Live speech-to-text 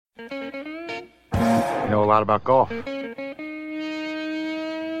You know a lot about golf. Well,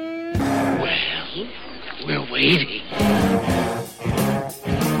 we're waiting.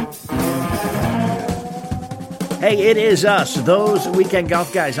 Hey, it is us, those Weekend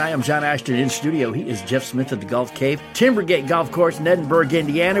Golf Guys. I am John Ashton in studio. He is Jeff Smith at the Golf Cave, Timbergate Golf Course in Edinburgh,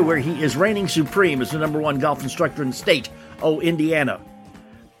 Indiana, where he is reigning supreme as the number one golf instructor in the state. Oh, Indiana.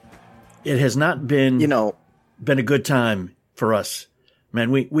 It has not been, been a good time for us.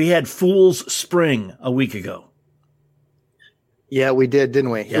 Man, we had Fool's Spring a week ago. Yeah, we did,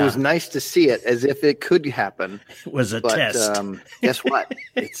 didn't we? Yeah. It was nice to see it as if it could happen. It was a test. Guess what?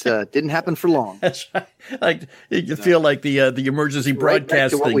 It didn't happen for long. That's right. Like you feel like the emergency broadcast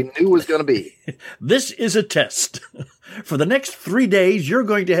back to what we knew was going to be. This is a test. For the next 3 days, you're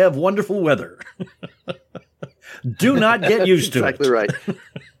going to have wonderful weather. Do not get used to exactly it. Right.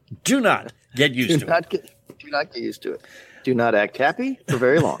 Do not get used to it. Do not get used to it. Do not act happy for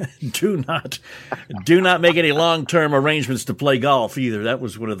very long. Do not make any long-term arrangements to play golf either. That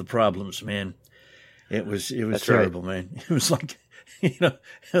was one of the problems, man. It was That's terrible, right. man. It was like, I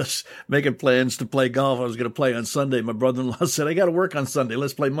was making plans to play golf. I was going to play on Sunday. My brother-in-law said, I got to work on Sunday.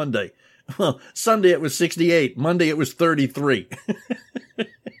 Let's play Monday. Well, Sunday it was 68. Monday it was 33.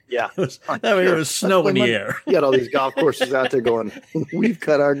 Yeah. It was snow in the air. You got all these golf courses out there going, we've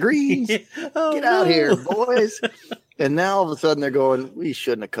cut our greens. Get out here, boys. And now all of a sudden they're going, we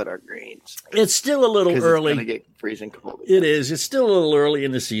shouldn't have cut our greens. It's still a little early. It's going to get freezing cold. It is. It's still a little early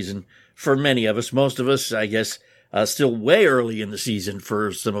in the season for many of us. Most of us, I guess, still way early in the season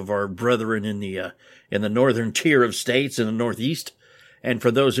for some of our brethren in the northern tier of states in the Northeast. And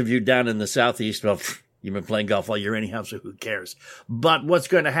for those of you down in the Southeast, well, you've been playing golf all year anyhow, so who cares? But what's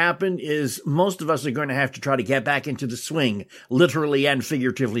going to happen is most of us are going to have to try to get back into the swing, literally and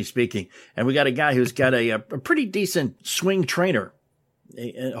figuratively speaking. And we got a guy who's got a pretty decent swing trainer,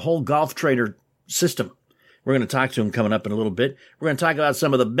 a whole golf trainer system. We're going to talk to him coming up in a little bit. We're going to talk about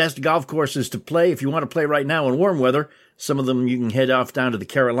some of the best golf courses to play. If you want to play right now in warm weather, some of them you can head off down to the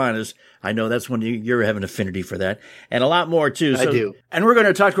Carolinas. I know that's when you're having affinity for that. And a lot more, too. I do. And we're going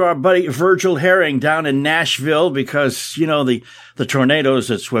to talk to our buddy Virgil Herring down in Nashville because, the tornadoes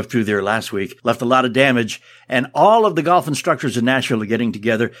that swept through there last week left a lot of damage. And all of the golf instructors in Nashville are getting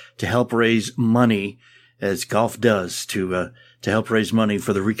together to help raise money, as golf does, to help raise money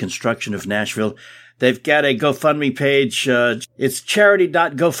for the reconstruction of Nashville. They've got a GoFundMe page. It's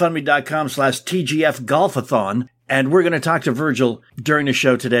charity.gofundme.com/TGF Golfathon. And we're going to talk to Virgil during the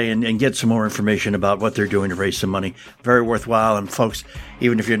show today and get some more information about what they're doing to raise some money. Very worthwhile. And folks,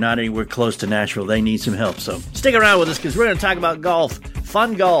 even if you're not anywhere close to Nashville, they need some help. So stick around with us because we're going to talk about golf,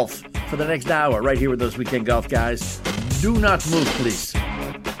 fun golf for the next hour right here with those Weekend Golf Guys. Do not move, please.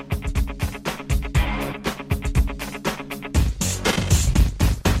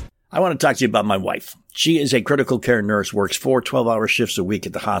 I want to talk to you about my wife. She is a critical care nurse, works 4 12-hour shifts a week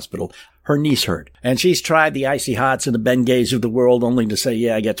at the hospital. Her niece hurt, and she's tried the Icy Hots and the Bengays of the world only to say,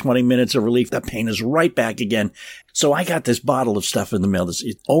 yeah, I get 20 minutes of relief. The pain is right back again. So I got this bottle of stuff in the mail. It's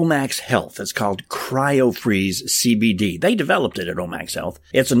Omax Health. It's called CryoFreeze CBD. They developed it at Omax Health.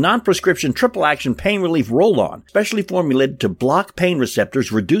 It's a non-prescription triple-action pain relief roll-on, specially formulated to block pain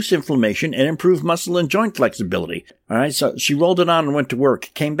receptors, reduce inflammation, and improve muscle and joint flexibility. All right, so she rolled it on and went to work.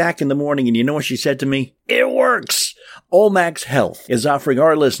 Came back in the morning, and you know what she said to me? It works! Omax Health is offering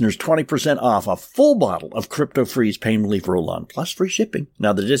our listeners 20% off a full bottle of CryptoFreeze Pain Relief Roll-On, plus free shipping.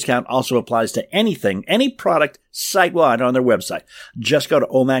 Now, the discount also applies to any product site-wide on their website. Just go to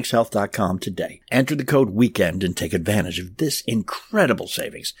omaxhealth.com today. Enter the code WEEKEND and take advantage of this incredible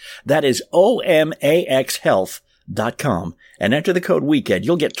savings. That is omaxhealth.com and enter the code WEEKEND.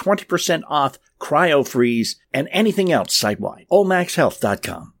 You'll get 20% off CryoFreeze and anything else site-wide.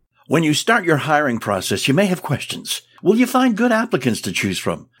 omaxhealth.com. When you start your hiring process, you may have questions. Will you find good applicants to choose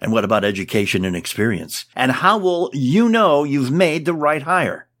from? And what about education and experience? And how will you know you've made the right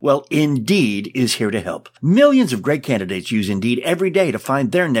hire? Well, Indeed is here to help. Millions of great candidates use Indeed every day to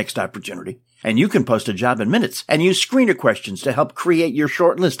find their next opportunity. And you can post a job in minutes and use screener questions to help create your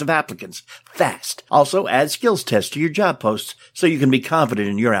short list of applicants fast. Also, add skills tests to your job posts so you can be confident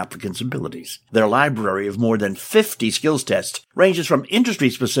in your applicant's abilities. Their library of more than 50 skills tests ranges from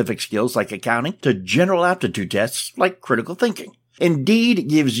industry-specific skills like accounting to general aptitude tests like critical thinking. Indeed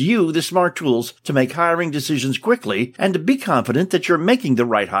gives you the smart tools to make hiring decisions quickly and to be confident that you're making the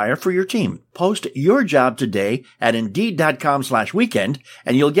right hire for your team. Post your job today at Indeed.com/weekend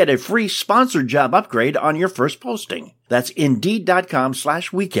and you'll get a free sponsored job upgrade on your first posting. That's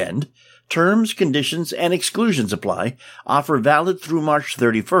Indeed.com/weekend. Terms, conditions, and exclusions apply. Offer valid through March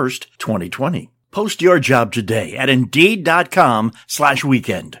 31st, 2020. Post your job today at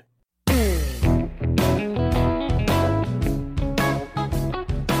Indeed.com/weekend.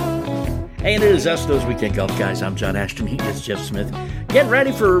 Hey, and it is us, those Weekend Golf Guys. I'm John Ashton. He is Jeff Smith. Getting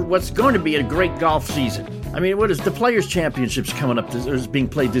ready for what's going to be a great golf season. I mean, what is the Players' Championships coming up? Is being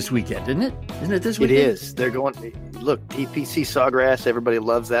played this weekend, isn't it? Isn't it this weekend? It is. They're going. Look, TPC Sawgrass. Everybody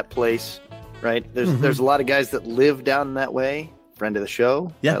loves that place, right? There's a lot of guys that live down that way. Friend of the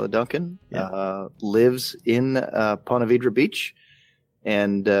show, Tyler Duncan, lives in Ponte Vedra Beach,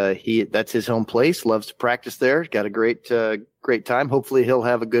 and that's his home place. Loves to practice there. Got a great time. Hopefully, he'll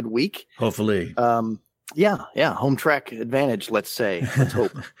have a good week. Hopefully. Home track advantage, let's say. Let's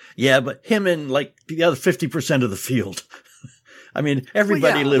hope. Yeah, but him and like the other 50% of the field. I mean,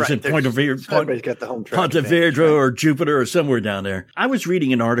 everybody lives in Ponte Vedra, everybody's got the home track Ponte Vedra or Jupiter or somewhere down there. I was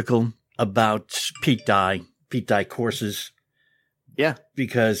reading an article about Pete Dye courses. Yeah.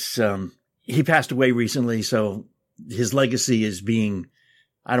 Because he passed away recently, so his legacy is being,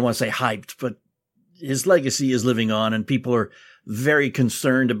 I don't want to say hyped, but his legacy is living on, and people are very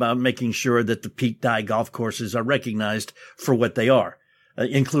concerned about making sure that the Pete Dye golf courses are recognized for what they are,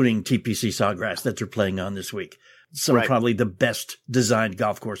 including TPC Sawgrass that they're playing on this week. Some of probably the best designed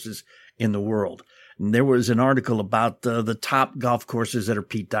golf courses in the world. And there was an article about the top golf courses that are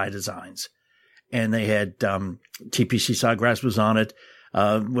Pete Dye designs. And they had TPC Sawgrass was on it.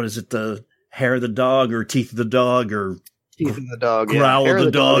 What is it? The hair of the dog or teeth of the dog or teeth of the dog, growl of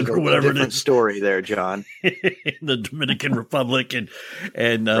the dog or whatever it is. Story there, John. The Dominican Republic and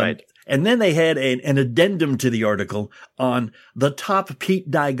then they had an addendum to the article on the top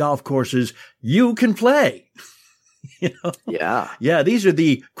Pete Dye golf courses you can play. You know? Yeah. These are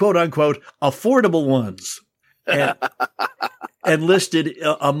the quote unquote affordable ones. And listed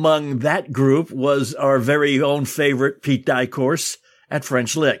among that group was our very own favorite Pete Dye course at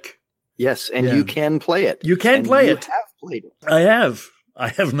French Lick. Yes, and you can play it. You can play it. You have played it. I have. I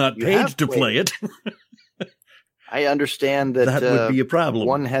have not paid to play it. I understand that would be a problem.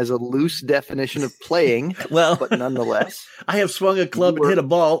 One has a loose definition of playing, but nonetheless. I have swung a club and hit a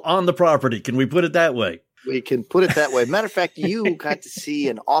ball on the property. Can we put it that way? We can put it that way. Matter of fact, you got to see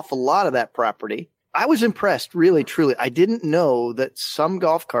an awful lot of that property. I was impressed, really, truly. I didn't know that some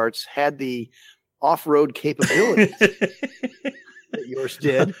golf carts had the off-road capabilities that yours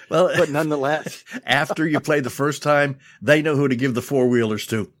did. But nonetheless. After you play the first time, they know who to give the four-wheelers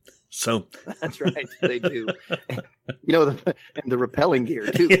to. So that's right. They do. And the rappelling gear,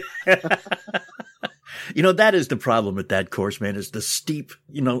 too. That is the problem with that course, man, is the steep,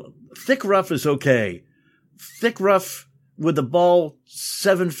 thick rough is okay. Thick rough with the ball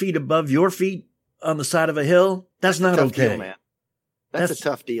 7 feet above your feet on the side of a hill, that's not okay. Deal, man. That's a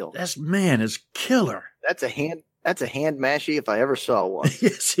tough deal. It's killer. That's a hand mashie if I ever saw one.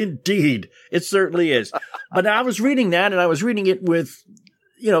 Yes, indeed. It certainly is. But I was reading that, and I was reading it with,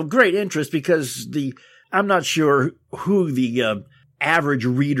 great interest because I'm not sure who the average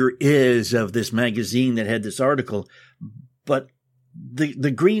reader is of this magazine that had this article, but the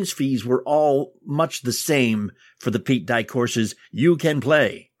greens fees were all much the same for the Pete Dye courses you can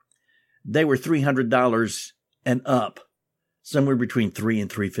play. They were $300 and up, somewhere between $300 and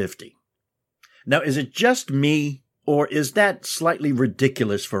 $350. Now, is it just me, or is that slightly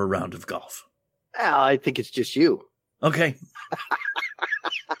ridiculous for a round of golf? I think it's just you. Okay.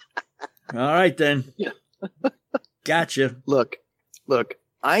 All right, then. Gotcha. Look,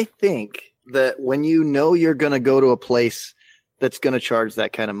 I think that when you're going to go to a place that's going to charge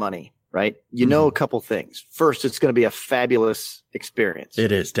that kind of money, right? A couple things. First, it's going to be a fabulous experience.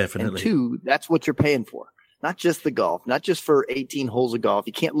 It is, definitely. And two, that's what you're paying for. Not just the golf, not just for 18 holes of golf.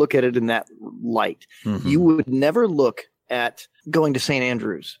 You can't look at it in that light. Mm-hmm. You would never look at going to St.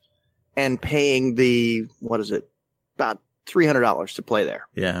 Andrews and paying about $300 to play there.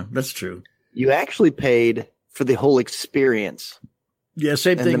 Yeah, that's true. You actually paid for the whole experience. Yeah,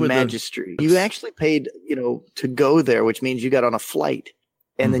 same thing with the Magistry. You actually paid, to go there, which means you got on a flight.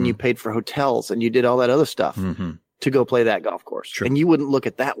 And then you paid for hotels and you did all that other stuff to go play that golf course. True. And you wouldn't look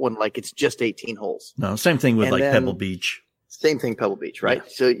at that one like it's just 18 holes. No, same thing with Pebble Beach. Same thing, Pebble Beach, right?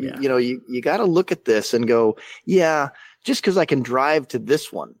 Yeah. So, you got to look at this and go, just because I can drive to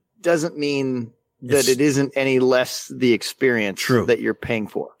this one doesn't mean that it isn't any less the experience that you're paying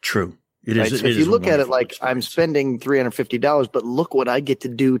for. True. It is. Right? So if you look at it like I'm spending $350, but look what I get to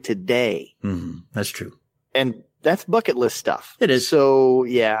do today. Mm-hmm. That's true. And that's bucket list stuff. It is. So,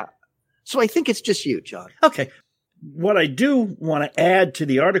 yeah. So I think it's just you, John. Okay. What I do want to add to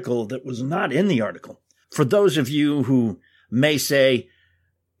the article that was not in the article, for those of you who may say,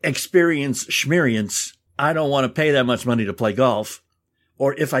 experience schmerience, I don't want to pay that much money to play golf.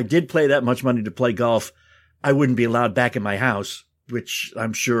 Or if I did play that much money to play golf, I wouldn't be allowed back in my house, which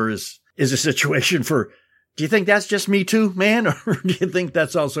I'm sure is a situation for, do you think that's just me too, man? Or do you think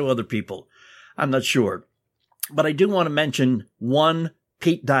that's also other people? I'm not sure. But I do want to mention one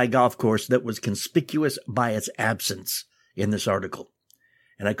Pete Dye golf course that was conspicuous by its absence in this article.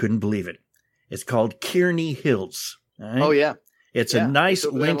 And I couldn't believe it. It's called Kearney Hills. Right? Oh, yeah. It's a nice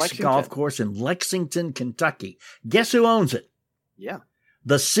links golf course in Lexington, Kentucky. Guess who owns it? Yeah.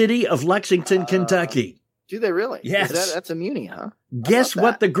 The city of Lexington, Kentucky. Do they really? Yes. That's a muni, huh? Guess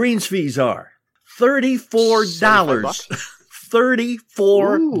what the greens fees are? $34.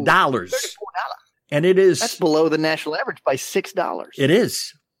 $34. And it is. That's below the national average by $6. It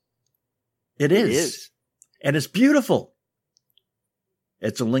is. It is. And it's beautiful.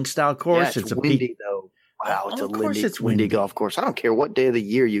 It's a link style course. Yeah, it's windy, though. Wow, it's a windy golf course. I don't care what day of the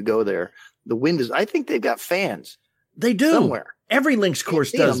year you go there. The wind is. I think they've got fans. They do. Somewhere. Every links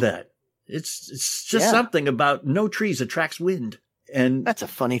course does that. It's just something about no trees attracts wind. And that's a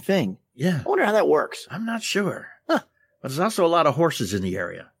funny thing. Yeah. I wonder how that works. I'm not sure. Huh. But there's also a lot of horses in the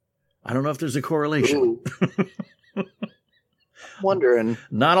area. I don't know if there's a correlation. Wondering.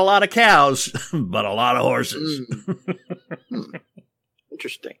 Not a lot of cows, but a lot of horses.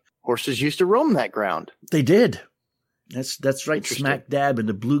 Interesting. Horses used to roam that ground. They did. That's right, smack dab in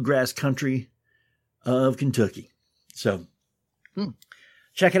the bluegrass country of Kentucky. So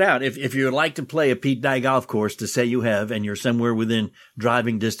check it out. If you would like to play a Pete Dye golf course, to say you have, and you're somewhere within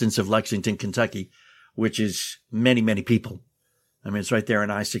driving distance of Lexington, Kentucky, which is many, many people. I mean, it's right there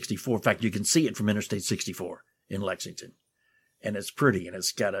in I-64. In fact, you can see it from Interstate 64 in Lexington. And it's pretty, and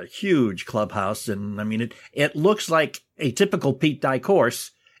it's got a huge clubhouse. And I mean, it looks like a typical Pete Dye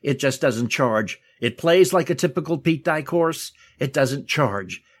course. It just doesn't charge. It plays like a typical Pete Dye course. It doesn't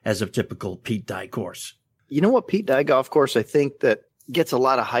charge as a typical Pete Dye course. You know what Pete Dye golf course I think that gets a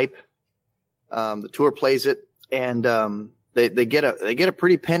lot of hype? The tour plays it, and they get a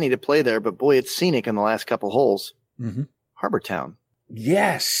pretty penny to play there. But boy, it's scenic in the last couple holes. Mm-hmm. Harbortown.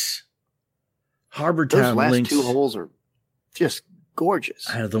 Yes. Harbortown. Those last two holes are just gorgeous.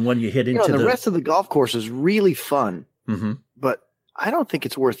 The one you hit into the rest of the golf course is really fun, but I don't think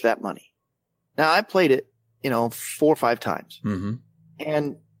it's worth that money. Now, I played it, 4 or 5 times,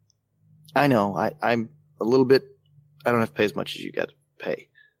 and I know I'm a little bit. I don't have to pay as much as you got to pay,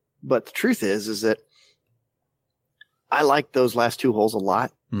 but the truth is that I like those last 2 holes a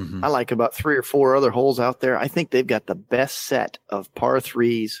lot. I like about 3 or 4 other holes out there. I think they've got the best set of par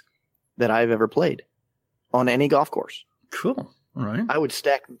 3s that I've ever played on any golf course. Cool. All right. I would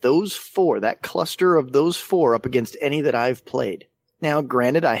stack those 4, that cluster of those 4 up against any that I've played. Now,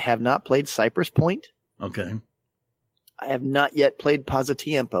 granted, I have not played Cypress Point. Okay. I have not yet played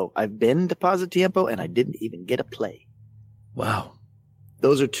Pasatiempo. I've been to Pasatiempo, and I didn't even get a play. Wow.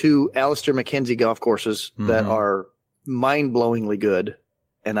 Those are 2 Alistair McKenzie golf courses that are mind-blowingly good,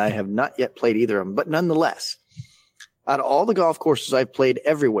 and I have not yet played either of them. But nonetheless, out of all the golf courses I've played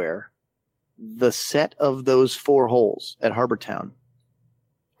everywhere, the set of those 4 holes at Harbortown,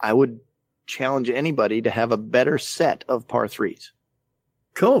 I would challenge anybody to have a better set of par 3s.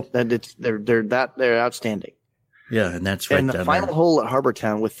 Cool. They're outstanding. Yeah, and that's right. And the final hole at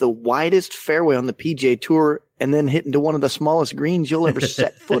Harbortown with the widest fairway on the PGA Tour, and then hitting to one of the smallest greens you'll ever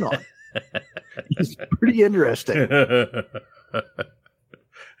set foot on. It's pretty interesting.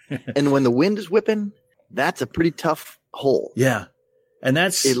 And when the wind is whipping, that's a pretty tough hole. Yeah. And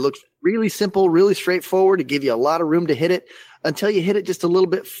it looks really simple, really straightforward to give you a lot of room to hit it until you hit it just a little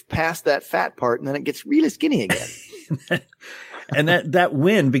bit past that fat part, and then it gets really skinny again. And that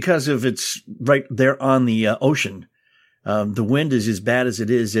wind, because of it's right there on the ocean, the wind is as bad as it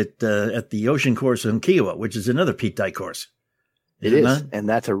is at the ocean course in Kiowa, which is another Pete Dye course. It is. And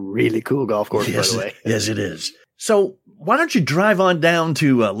that's a really cool golf course, by the way. Yes, it is. So why don't you drive on down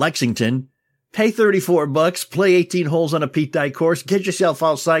to Lexington, pay $34, play 18 holes on a Pete Dye course, get yourself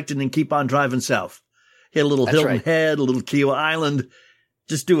all psyched, and then keep on driving south. Hit a little Hilton Head, a little Kiowa Island.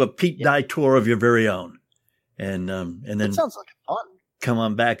 Just do a Pete Dye tour of your very own. And then that sounds like fun. Come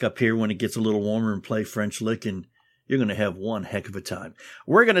on back up here when it gets a little warmer and play French Lick, and you're going to have one heck of a time.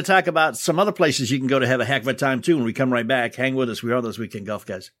 We're going to talk about some other places you can go to have a heck of a time too when we come right back. Hang with us. We are those Weekend Golf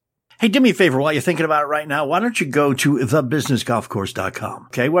Guys. Hey, do me a favor while you're thinking about it right now. Why don't you go to thebusinessgolfcourse.com?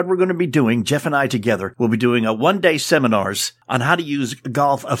 Okay, what we're going to be doing, Jeff and I together, we'll be doing a 1-day seminars on how to use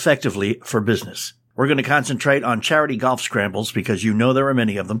golf effectively for business. We're going to concentrate on charity golf scrambles because you know there are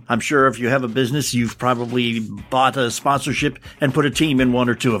many of them. I'm sure if you have a business, you've probably bought a sponsorship and put a team in 1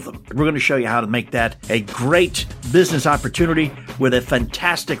 or 2 of them. We're going to show you how to make that a great business opportunity with a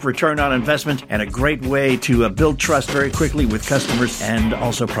fantastic return on investment and a great way to build trust very quickly with customers and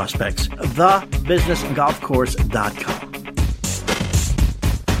also prospects. TheBusinessGolfCourse.com.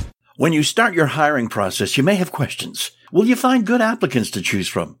 When you start your hiring process, you may have questions. Will you find good applicants to choose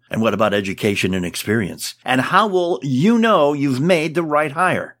from? And what about education and experience? And how will you know you've made the right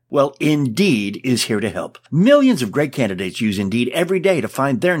hire? Well, Indeed is here to help. Millions of great candidates use Indeed every day to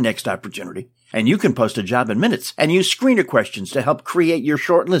find their next opportunity. And you can post a job in minutes and use screener questions to help create your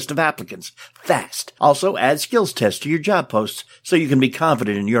short list of applicants fast. Also, add skills tests to your job posts so you can be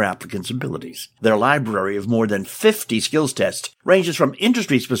confident in your applicant's abilities. Their library of more than 50 skills tests ranges from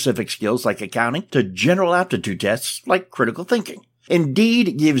industry-specific skills like accounting to general aptitude tests like critical thinking.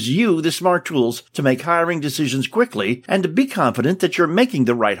 Indeed gives you the smart tools to make hiring decisions quickly and to be confident that you're making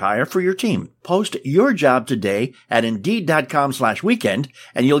the right hire for your team. Post your job today at Indeed.com/weekend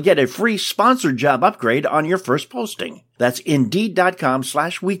and you'll get a free sponsored job upgrade on your first posting. That's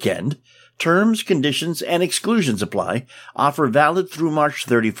Indeed.com/weekend. Terms, conditions, and exclusions apply. Offer valid through March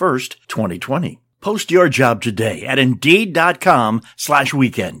 31st, 2020. Post your job today at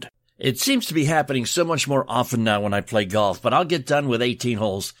Indeed.com/weekend. It seems to be happening so much more often now when I play golf, but I'll get done with 18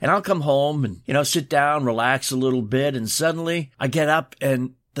 holes and I'll come home and, sit down, relax a little bit, and suddenly I get up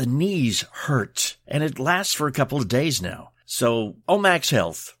and the knees hurt, and it lasts for a couple of days now. So Omax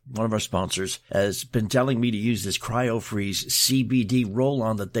Health, one of our sponsors, has been telling me to use this CryoFreeze CBD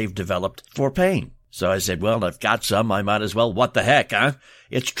roll-on that they've developed for pain. So I said, well, I've got some, I might as well. What the heck, huh?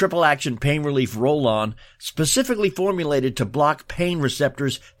 It's triple action pain relief roll-on, specifically formulated to block pain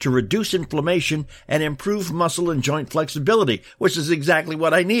receptors to reduce inflammation and improve muscle and joint flexibility, which is exactly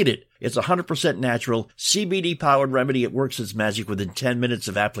what I needed. It's 100% natural, CBD-powered remedy. It works its magic within 10 minutes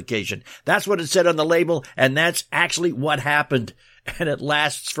of application. That's what it said on the label, and that's actually what happened. And it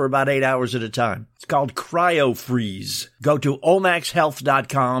lasts for about 8 hours at a time. It's called CryoFreeze. Go to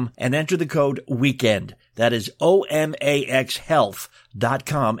omaxhealth.com and enter the code WEEKEND. That is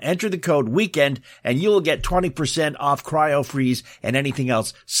omaxhealth.com. Enter the code WEEKEND and you will get 20% off CryoFreeze and anything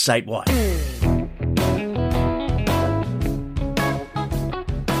else site-wide.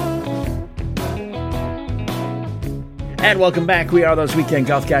 And welcome back. We are those Weekend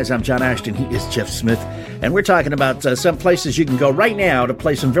Golf Guys. I'm John Ashton. He is Jeff Smith. And we're talking about some places you can go right now to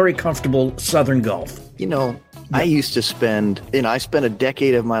play some very comfortable Southern golf. I used to spend, I spent a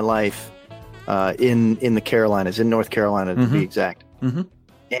decade of my life in the Carolinas, in North Carolina to be exact. Mm-hmm.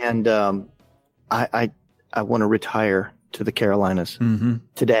 And I want to retire to the Carolinas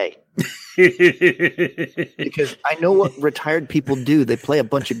today. Because I know what retired people do. They play a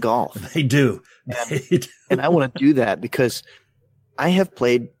bunch of golf. They do. And I want to do that because I have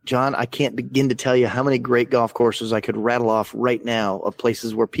played, John, I can't begin to tell you how many great golf courses I could rattle off right now of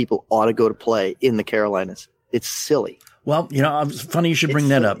places where people ought to go to play in the Carolinas. It's silly. Well, it's funny you should bring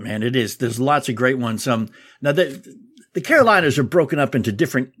that up, man. It is. There's lots of great ones. Now, the Carolinas are broken up into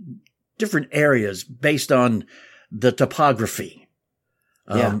different areas based on the topography.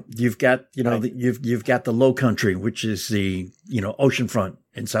 You've got, you've got the Low Country, which is the, oceanfront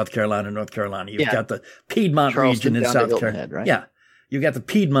in South Carolina, North Carolina. You've got the Piedmont region in South Carolina. Right? Yeah. You've got the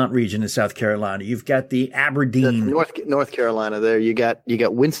Piedmont region in South Carolina. You've got the Aberdeen. North Carolina there. You got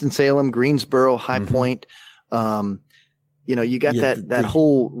Winston-Salem, Greensboro, High Point. You got that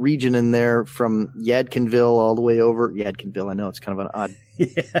whole region in there from Yadkinville all the way over. Yadkinville, I know it's kind of an odd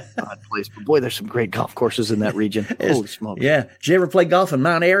place, but boy, there's some great golf courses in that region. Holy smokes. Yeah. Did you ever play golf in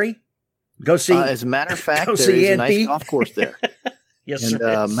Mount Airy? Go see. As a matter of fact, there is a nice golf course there. Yes, and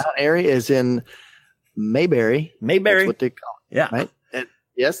Mount Airy is in Mayberry. Mayberry. That's what they call it. Yeah. Right? And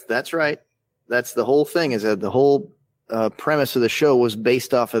yes, that's right. That's the whole thing, is that the whole premise of the show was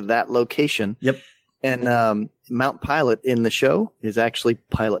based off of that location. Yep. And Mount Pilot in the show is actually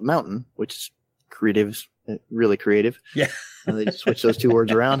Pilot Mountain, which is creative, really creative. Yeah. And they switch those two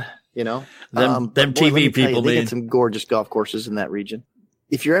words around, Them TV people, they get some gorgeous golf courses in that region.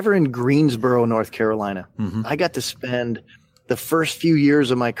 If you're ever in Greensboro, North Carolina, I got to spend the first few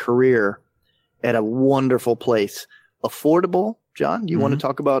years of my career at a wonderful place. Affordable, John, you want to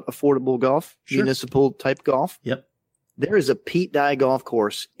talk about affordable golf, municipal type golf? Yep. There is a Pete Dye golf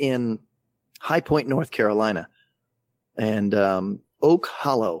course in High Point, North Carolina, and Oak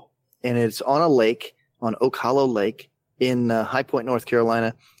Hollow, and it's on a lake, on Oak Hollow Lake in High Point, North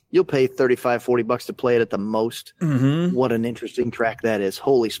Carolina. You'll pay $35-$40 to play it at the most. Mm-hmm. What an interesting track that is.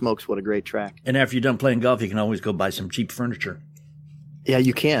 Holy smokes, what a great track. And after you're done playing golf, you can always go buy some cheap furniture. Yeah,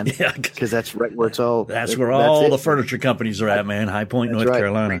 you can. Yeah, because that's right where it's all. That's where all the furniture companies are at, man. High Point, North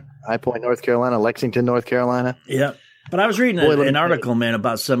Carolina. High Point, North Carolina. Lexington, North Carolina. Yeah. But I was reading an article, man,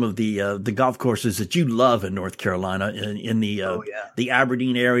 about some of the golf courses that you love in North Carolina, in the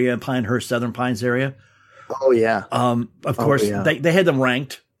Aberdeen area, Pinehurst, Southern Pines area. Oh yeah. Of course, they had them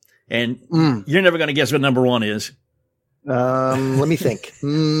ranked, and you're never going to guess what number one is. Let me think.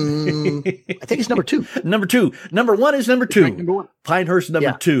 I think it's number 2. Number 2. Number 1 is number 2. Number 1. Pinehurst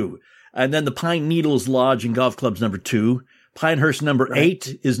number 2. And then the Pine Needles Lodge and Golf Club's number 2. Pinehurst number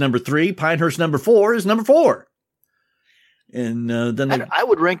 8 is number 3. Pinehurst number 4 is number 4. And then I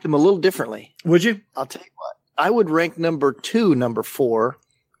would rank them a little differently. Would you? I'll tell you what. I would rank number 2 number 4,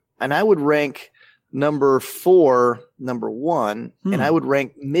 and I would rank number 4 number 1, and I would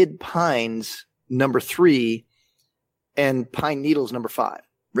rank Mid Pines number 3, and Pine Needles number 5.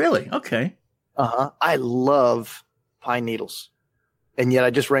 Really? Okay. I love Pine Needles, and yet I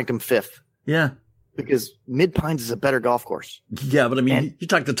just rank them 5th. Yeah. Because Mid Pines is a better golf course. Yeah, but I mean, you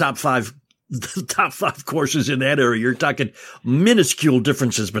talk the top 5 courses in that area. You're talking minuscule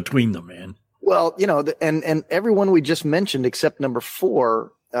differences between them, man. Well, and everyone we just mentioned except number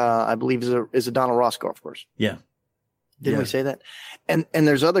 4, I believe is a Donald Ross golf course. Yeah. Didn't we say that? And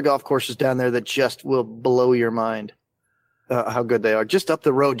there's other golf courses down there that just will blow your mind. How good they are. Just up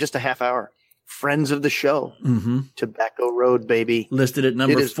the road, just a half hour. Friends of the show. Tobacco Road, baby. Listed at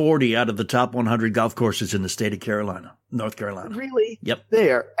number 40 out of the top 100 golf courses in the state of North Carolina. Really? Yep.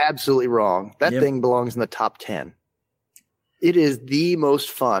 They are absolutely wrong. That thing belongs in the top 10. It is the most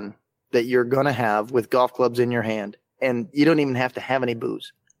fun that you're going to have with golf clubs in your hand. And you don't even have to have any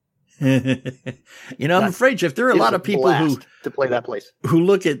booze. I'm afraid, Jeff, there are a lot of people to play that place who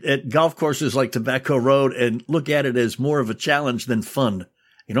look at golf courses like Tobacco Road and look at it as more of a challenge than fun.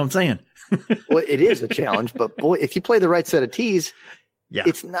 You know what I'm saying? Well, it is a challenge, but boy, if you play the right set of tees,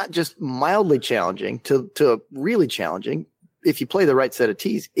 it's not just mildly challenging to really challenging. If you play the right set of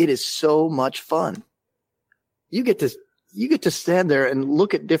tees, it is so much fun. You get to stand there and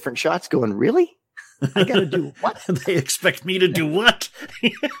look at different shots going, really? I got to do what? They expect me to do what?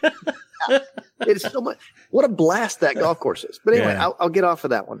 It's so much. What a blast that golf course is. But anyway, I'll get off of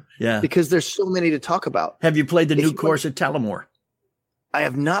that one. Yeah. Because there's so many to talk about. Have you played the new course at Tullamore? I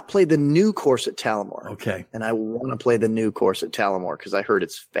have not played the new course at Tullamore. Okay. And I want to play the new course at Tullamore because I heard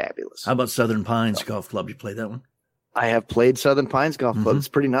it's fabulous. How about Southern Pines Golf Club? You played that one? I have played Southern Pines Golf Club. It's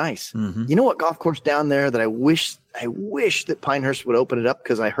pretty nice. You know what golf course down there that I wish that Pinehurst would open it up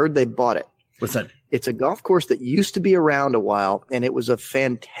because I heard they bought it. What's that? It's a golf course that used to be around a while, and it was a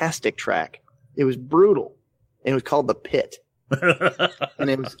fantastic track. It was brutal. And it was called the Pit. And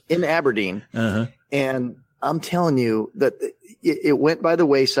it was in Aberdeen. And I'm telling you that it went by the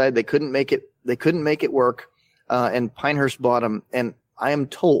wayside. They couldn't make it work. And Pinehurst bought them. And I am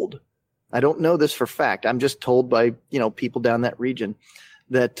told, I don't know this for fact. I'm just told by, people down that region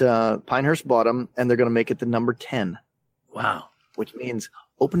that, Pinehurst bought them and they're going to make it the number 10. Wow. Which means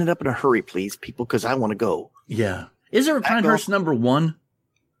open it up in a hurry, please, people, because I want to go. Yeah. Is there a Pinehurst number 1?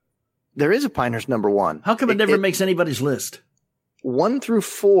 There is a Pinehurst number 1. How come it never makes anybody's list? 1 through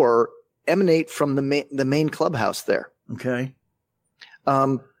 4 emanate from the main clubhouse there. Okay.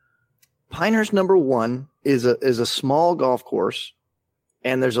 Pinehurst number 1 is a small golf course,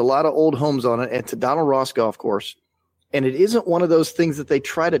 and there's a lot of old homes on it. It's a Donald Ross golf course, and it isn't one of those things that they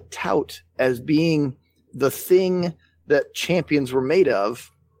try to tout as being the thing that champions were made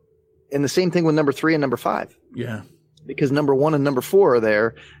of. And the same thing with number 3 and number 5. Yeah. Because number 1 and number 4 are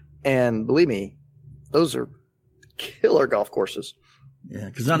there. And believe me, those are killer golf courses. Yeah.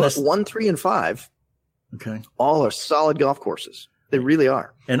 Because 1, 3, and 5. Okay. All are solid golf courses. They really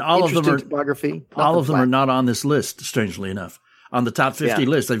are. And all of them are topography. All of them are not on this list, strangely enough. On the top 50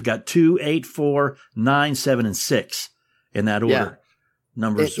 list, they've got 2, 8, 4, 9, 7, and 6 in that order. Yeah.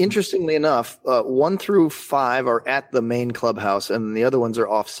 Numbers. Interestingly enough, 1 through 5 are at the main clubhouse, and the other ones are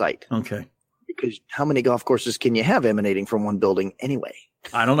off-site. Okay. Because how many golf courses can you have emanating from one building anyway?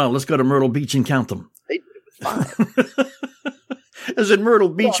 I don't know. Let's go to Myrtle Beach and count them. They do it with 5. As in Myrtle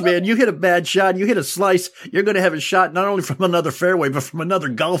Beach, man, you hit a bad shot, you hit a slice, you're going to have a shot not only from another fairway, but from another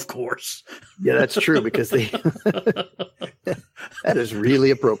golf course. Yeah, that's true because that is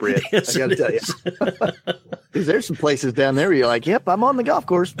really appropriate. Yes, I got to tell you. Because there's some places down there where you're like, yep, I'm on the golf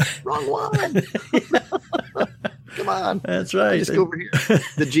course. Wrong one. Come on. That's right. Just go over here.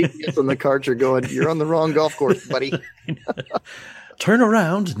 The GPS on the carts are going, you're on the wrong golf course, buddy. Turn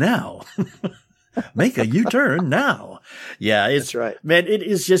around now. Make a U-turn now. Yeah, that's right. Man, it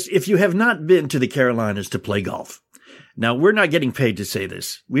is just, if you have not been to the Carolinas to play golf. Now, we're not getting paid to say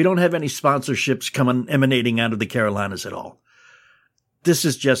this. We don't have any sponsorships emanating out of the Carolinas at all. This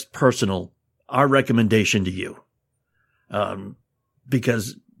is just personal, our recommendation to you.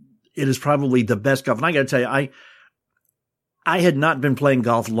 Because it is probably the best golf. And I got to tell you, I had not been playing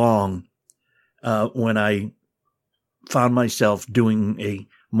golf long, when I found myself doing a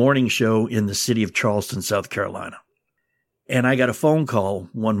morning show in the city of Charleston, South Carolina. And I got a phone call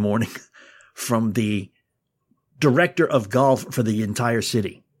one morning from the director of golf for the entire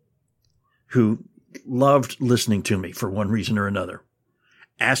city, who loved listening to me for one reason or another,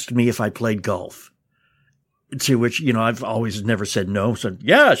 asked me if I played golf, to which, I've always never said no. Said,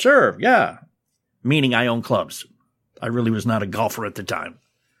 yeah, sure, yeah. Meaning I own clubs. I really was not a golfer at the time.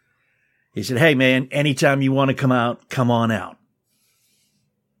 He said, hey, man, anytime you want to come out, come on out.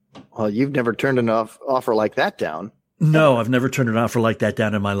 Well, you've never turned an offer like that down. No, I've never turned an offer like that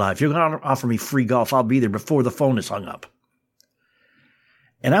down in my life. You're going to offer me free golf, I'll be there before the phone is hung up.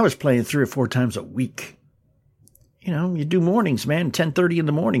 And I was playing 3 or 4 times a week. You do mornings, man, 10:30 in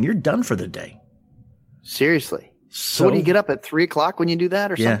the morning. You're done for the day. Seriously? So what do you get up at 3 o'clock when you do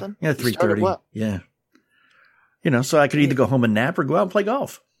that or something? Yeah, 3:30. Yeah. So I could either go home and nap or go out and play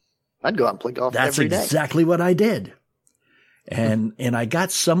golf. I'd go out and play golf every day. That's exactly what I did. And I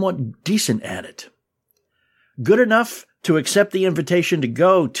got somewhat decent at it. Good enough to accept the invitation to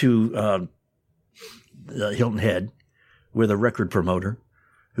go to Hilton Head with a record promoter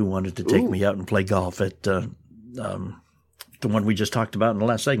who wanted to take me out and play golf at the one we just talked about in the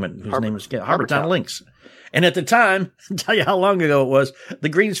last segment, whose name was Harbortown Links. And at the time, I'll tell you how long ago it was, the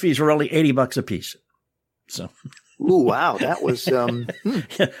greens fees were only $80 a piece. So, ooh, wow, that was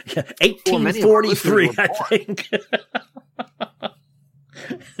 1843, I think.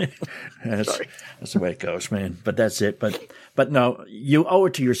 That's the way it goes, man. But that's it. But no, you owe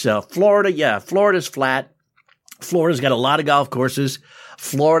it to yourself. Florida's flat. Florida's got a lot of golf courses.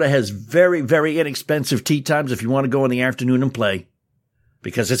 Florida has very, very inexpensive tee times if you want to go in the afternoon and play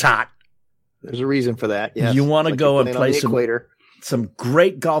because it's hot. There's a reason for that. Yes. You want to go and play some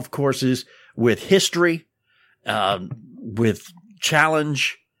great golf courses with history, with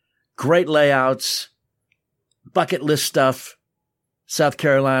challenge, great layouts, bucket list stuff. South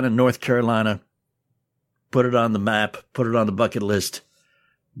Carolina, North Carolina, put it on the map, put it on the bucket list,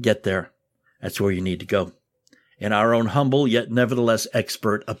 get there. That's where you need to go. In our own humble yet nevertheless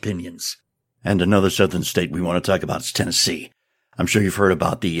expert opinions. And another southern state we want to talk about is Tennessee. I'm sure you've heard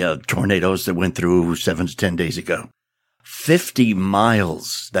about the tornadoes that went through 7 to 10 days ago. 50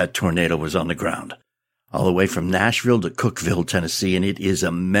 miles that tornado was on the ground, all the way from Nashville to Cookeville, Tennessee, and it is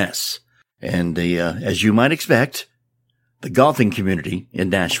a mess. And as you might expect, the golfing community in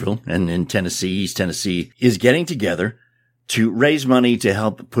Nashville and in Tennessee, East Tennessee, is getting together to raise money to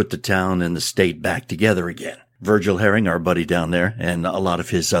help put the town and the state back together again. Virgil Herring, our buddy down there, and a lot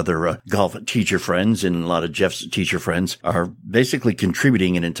of his other golf teacher friends and a lot of Jeff's teacher friends are basically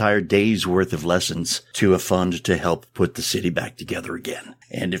contributing an entire day's worth of lessons to a fund to help put the city back together again.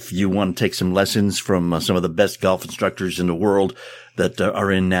 And if you want to take some lessons from some of the best golf instructors in the world that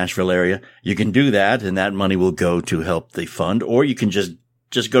are in Nashville area, you can do that, and that money will go to help the fund, or you can just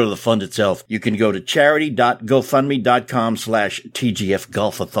go to the fund itself. You can go to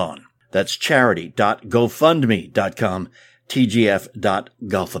charity.gofundme.com/TGFGolfathon. That's charity.gofundme.com,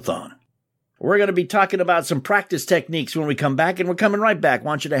 TGF.golfathon. We're going to be talking about some practice techniques when we come back, and we're coming right back. I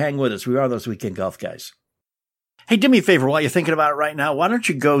want you to hang with us. We are those weekend golf guys. Hey, do me a favor while you're thinking about it right now. Why don't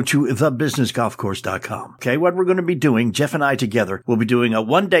you go to thebusinessgolfcourse.com? Okay, what we're going to be doing, Jeff and I together, will be doing a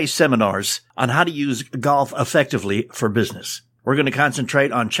one-day seminars on how to use golf effectively for business. We're going to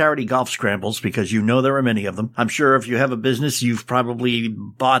concentrate on charity golf scrambles because there are many of them. I'm sure if you have a business, you've probably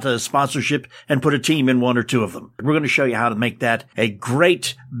bought a sponsorship and put a team in 1 or 2 of them. We're going to show you how to make that a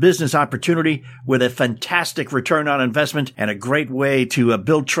great business opportunity with a fantastic return on investment and a great way to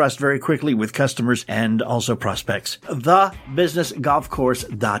build trust very quickly with customers and also prospects.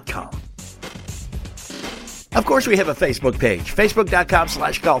 TheBusinessGolfCourse.com. Of course, we have a Facebook page,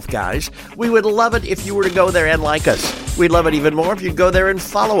 facebook.com/golfguys. We would love it if you were to go there and like us. We'd love it even more if you'd go there and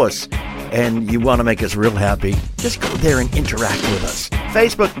follow us. And you want to make us real happy, just go there and interact with us.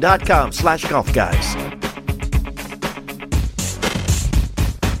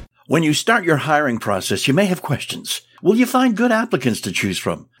 Facebook.com/golfguys. When you start your hiring process, you may have questions. Will you find good applicants to choose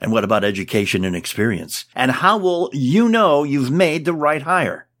from? And what about education and experience? And how will you know you've made the right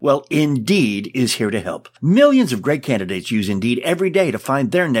hire? Well, Indeed is here to help. Millions of great candidates use Indeed every day to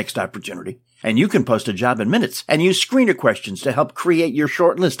find their next opportunity. And you can post a job in minutes and use screener questions to help create your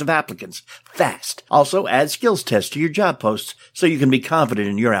short list of applicants fast. Also, add skills tests to your job posts so you can be confident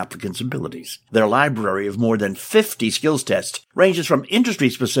in your applicant's abilities. Their library of more than 50 skills tests ranges from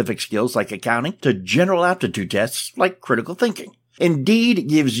industry-specific skills like accounting to general aptitude tests like critical thinking. Indeed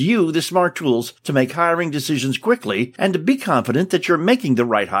gives you the smart tools to make hiring decisions quickly and to be confident that you're making the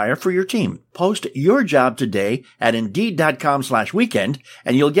right hire for your team. Post your job today at Indeed.com/weekend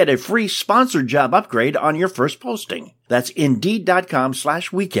and you'll get a free sponsored job upgrade on your first posting. That's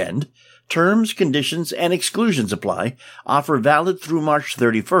Indeed.com/weekend. Terms, conditions, and exclusions apply. Offer valid through March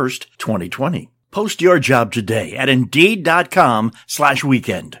 31st, 2020. Post your job today at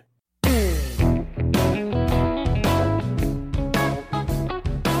Indeed.com/weekend.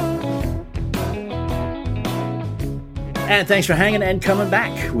 And thanks for hanging and coming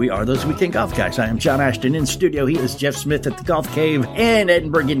back. We are those Weekend Golf Guys. I am John Ashton in studio. He is Jeff Smith at the Golf Cave in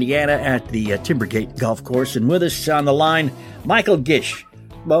Edinburgh, Indiana at the Timbergate Golf Course. And with us on the line, Michael Gish,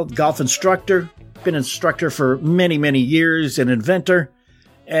 well, golf instructor, been instructor for many, many years, an inventor.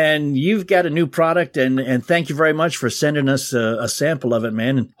 And you've got a new product, and thank you very much for sending us a sample of it,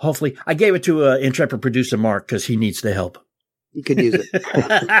 man. And hopefully, I gave it to intrepid producer Mark because he needs the help. He could use it.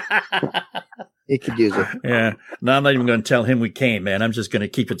 He could use it. Yeah. No, I'm not even going to tell him we came, man. I'm just going to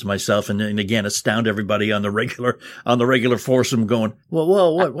keep it to myself and again astound everybody on the regular foursome going,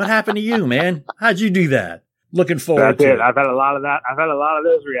 whoa, what happened to you, man? How'd you do that? Looking forward to it. I've had a lot of that. I've had a lot of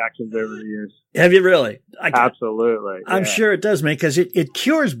those reactions over the years. Have you really? Absolutely. I'm sure it does, man, because it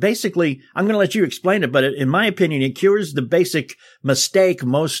cures basically, I'm going to let you explain it, but in my opinion, it cures the basic mistake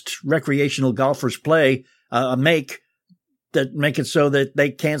most recreational golfers make it so that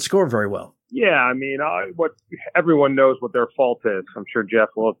they can't score very well. Yeah, I mean, what everyone knows what their fault is. I'm sure Jeff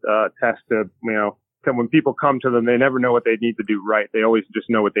will attest to, when people come to them, they never know what they need to do right. They always just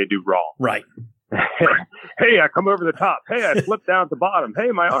know what they do wrong. Right. Hey, I come over the top. Hey, I slip down at the bottom.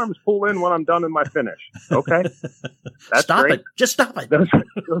 Hey, my arms pull in when I'm done in my finish. Okay. That's stop great. it. Just stop it. Those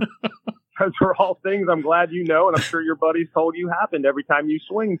are all things I'm glad you know, and I'm sure your buddies told you happened every time you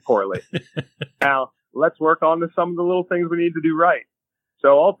swing poorly. Now, let's work on to some of the little things we need to do right.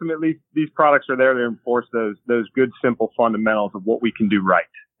 So ultimately, these products are there to enforce those good, simple fundamentals of what we can do right.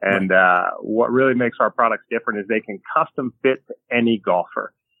 And what really makes our products different is they can custom fit to any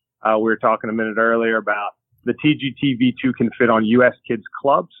golfer. We were talking a minute earlier about the TGT V2 can fit on U.S. kids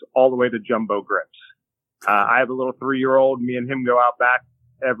clubs all the way to jumbo grips. I have a little 3-year-old. Me and him go out back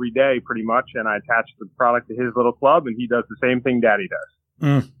every day pretty much, and I attach the product to his little club, and he does the same thing Daddy does.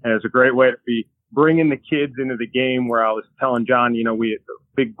 And it's a great way to be bringing the kids into the game, where I was telling John, we had a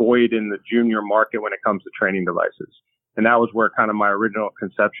big void in the junior market when it comes to training devices. And that was where kind of my original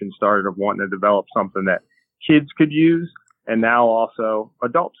conception started, of wanting to develop something that kids could use and now also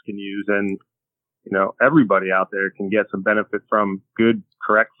adults can use. And, everybody out there can get some benefit from good,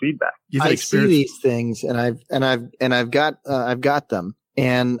 correct feedback. I see these things and I've got them.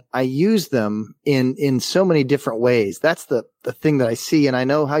 And I use them in so many different ways. That's the thing that I see. And I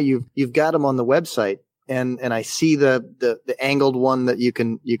know how you've got them on the website. And I see the angled one that you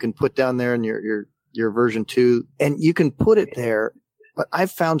can put down there in your version 2, and you can put it there. But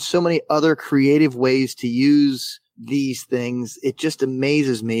I've found so many other creative ways to use these things. It just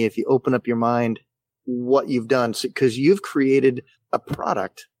amazes me, if you open up your mind, what you've done. Because you've created a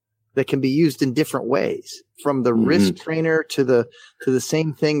product that can be used in different ways, from the wrist trainer to the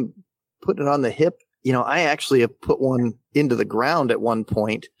same thing, putting it on the hip. I actually have put one into the ground at one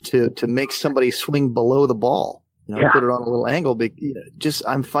point to make somebody swing below the ball. Put it on a little angle. But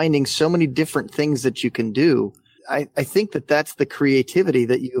I'm finding so many different things that you can do. I think that's the creativity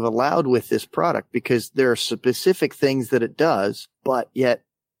that you've allowed with this product, because there are specific things that it does, but yet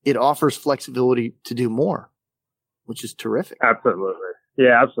it offers flexibility to do more, which is terrific. Absolutely.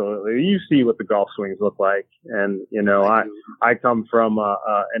 Yeah, absolutely. You see what the golf swings look like. And, I come from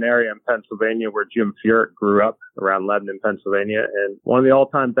an area in Pennsylvania where Jim Furyk grew up, around Lebanon, Pennsylvania, and one of the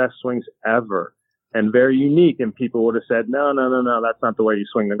all-time best swings ever, and very unique. And people would have said, no, that's not the way you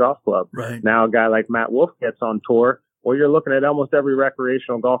swing the golf club. Right. Now a guy like Matt Wolf gets on tour. Well, you're looking at almost every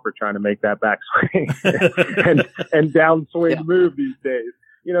recreational golfer trying to make that backswing and downswing move these days.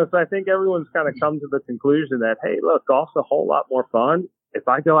 So I think everyone's kind of come to the conclusion that, hey, look, golf's a whole lot more fun if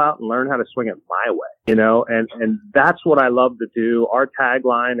I go out and learn how to swing it my way, and that's what I love to do. Our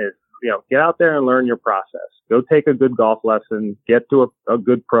tagline is, get out there and learn your process. Go take a good golf lesson, get to a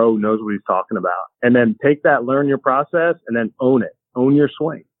good pro who knows what he's talking about, and then take that, learn your process, and then own it. Own your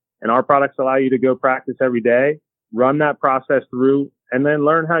swing. And our products allow you to go practice every day, run that process through, and then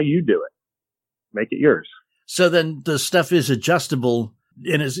learn how you do it. Make it yours. So then the stuff is adjustable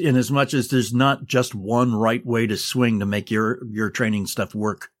in as much as there's not just one right way to swing to make your training stuff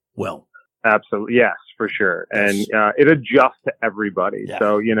work well. Absolutely. Yes, for sure. And it adjusts to everybody. Yeah.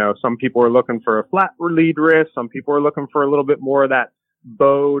 So, some people are looking for a flat lead wrist. Some people are looking for a little bit more of that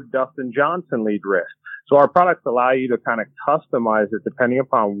Bo Dustin Johnson lead wrist. So our products allow you to kind of customize it depending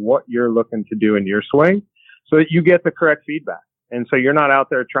upon what you're looking to do in your swing, so that you get the correct feedback. And so you're not out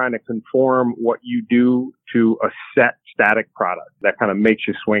there trying to conform what you do to a set static product that kind of makes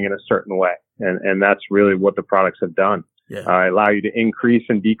you swing in a certain way. And that's really what the products have done. Yeah. Allow you to increase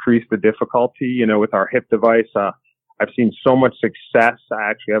and decrease the difficulty. With our hip device, I I've seen so much success. I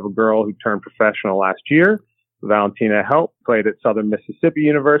actually have a girl who turned professional last year. Valentina Help, played at Southern Mississippi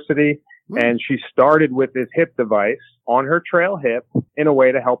University. And she started with this hip device on her trail hip in a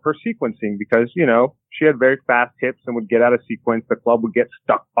way to help her sequencing because, you know, she had very fast hips and would get out of sequence. The club would get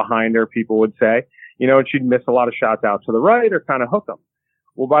stuck behind her, people would say, you know, and she'd miss a lot of shots out to the right or kind of hook them.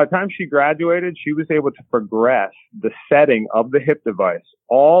 Well, by the time she graduated, she was able to progress the setting of the hip device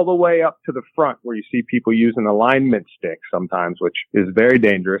all the way up to the front where you see people using alignment sticks sometimes, which is very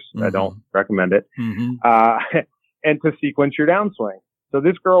dangerous. I don't recommend it. And to sequence your downswing. So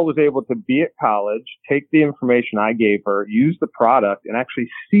this girl was able to be at college, take the information I gave her, use the product, and actually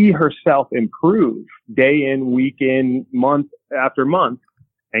see herself improve day in, week in, month after month,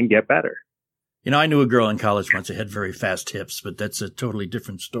 and get better. You know, I knew a girl in college once that had very fast hips, but that's a totally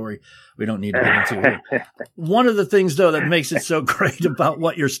different story we don't need to get into here. One of the things, though, that makes it so great about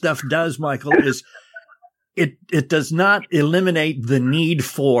what your stuff does, Michael, is it does not eliminate the need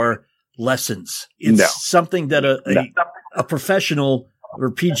for lessons. It's something that a professional or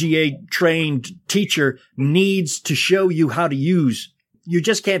PGA trained teacher needs to show you how to use. You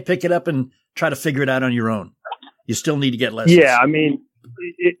just can't pick it up and try to figure it out on your own. You still need to get lessons. Yeah, I mean,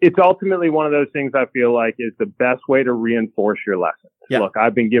 it's ultimately one of those things I feel like is the best way to reinforce your lessons. Yeah. Look,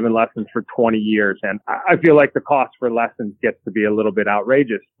 I've been giving lessons for 20 years and I feel like the cost for lessons gets to be a little bit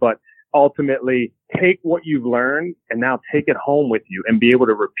outrageous, but ultimately take what you've learned and now take it home with you and be able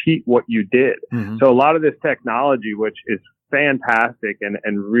to repeat what you did. So a lot of this technology, which is fantastic and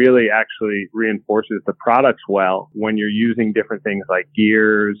really actually reinforces the products well when you're using different things like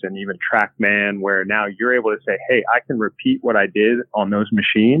gears and even TrackMan, where now you're able to say, hey, I can repeat what I did on those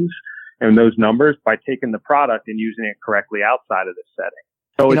machines and those numbers by taking the product and using it correctly outside of the setting.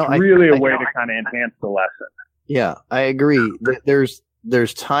 So it's really a way to kind of enhance the lesson. Yeah, I agree.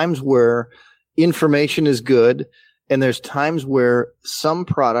 There's times where information is good, and there's times where some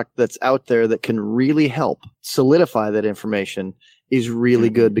product that's out there that can really help solidify that information is really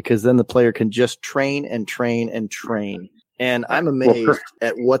good, because then the player can just train and train and train. And I'm amazed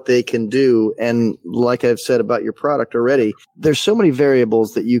at what they can do. And like I've said about your product already, there's so many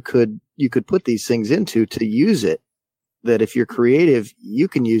variables that you could put these things into to use it, that if you're creative, you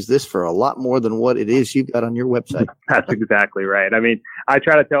can use this for a lot more than what it is you've got on your website. That's exactly right. I mean, I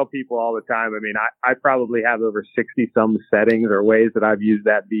try to tell people all the time, I mean, I probably have over 60 some settings or ways that I've used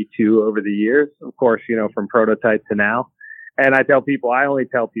that V2 over the years, of course, you know, from prototype to now. And I only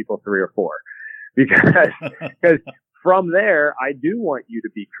tell people 3 or 4 because from there, I do want you to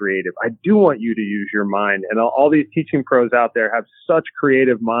be creative. I do want you to use your mind. And all these teaching pros out there have such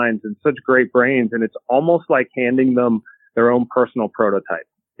creative minds and such great brains. And it's almost like handing them their own personal prototype.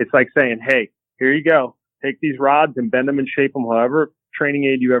 It's like saying, hey, here you go. Take these rods and bend them and shape them however training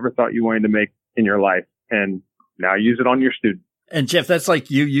aid you ever thought you wanted to make in your life. And now use it on your student. And Jeff, that's like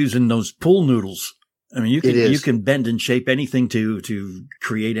you using those pool noodles. I mean, you can bend and shape anything to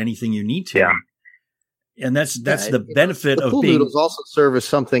create anything you need to. Yeah. And that's the benefit of pool being. Noodles also serve as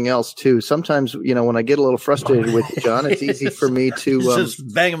something else too. Sometimes, you know, when I get a little frustrated with you, John, it's easy for me to just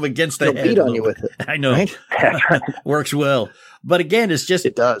bang them against the head. Beat on you with it. I know, right? Works well. But again,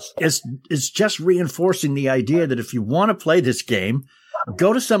 it does. It's just reinforcing the idea that if you want to play this game,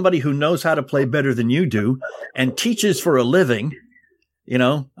 go to somebody who knows how to play better than you do and teaches for a living. You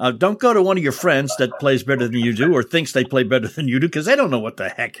know, don't go to one of your friends that plays better than you do or thinks they play better than you do, because they don't know what the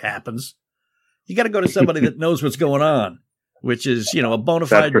heck happens. You got to go to somebody that knows what's going on, which is, you know, a bona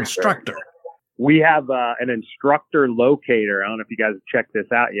fide instructor. Sure. We have an instructor locator. I don't know if you guys have checked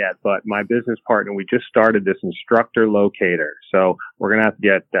this out yet, but my business partner, we just started this instructor locator. So we're going to have to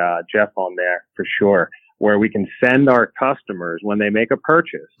get Jeff on there for sure, where we can send our customers, when they make a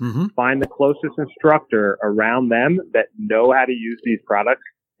purchase, find the closest instructor around them that know how to use these products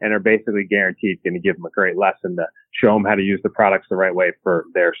and are basically guaranteed going to give them a great lesson to show them how to use the products the right way for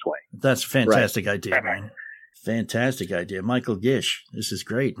their swing. That's a fantastic idea, man. Fantastic idea. Michael Gish, this is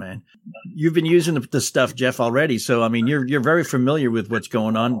great, man. You've been using the stuff, Jeff, already. So, I mean, you're very familiar with what's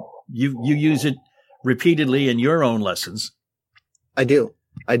going on. You use it repeatedly in your own lessons. I do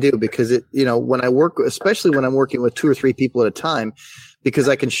because it, you know, when I work, especially when I'm working with 2 or 3 people at a time, because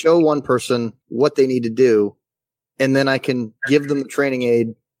I can show one person what they need to do, and then I can give them the training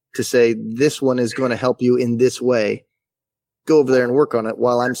aid to say, this one is going to help you in this way. Go over there and work on it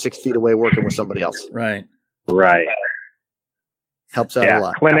while I'm 6 feet away working with somebody else. Right. Helps out a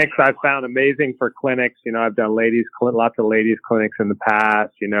lot. Clinics I've found amazing for clinics. You know, I've done lots of ladies clinics in the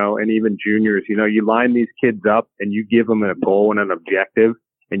past, you know, and even juniors. You know, you line these kids up and you give them a goal and an objective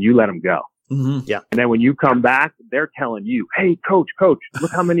and you let them go. Mm-hmm. Yeah. And then when you come back, they're telling you, hey, coach,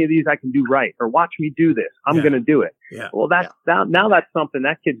 look how many of these I can do right, or watch me do this. I'm going to do it. Yeah. Well, now that's something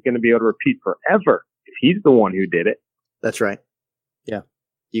that kid's going to be able to repeat forever if he's the one who did it. That's right. Yeah.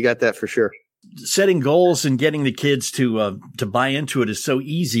 You got that for sure. Setting goals and getting the kids to buy into it is so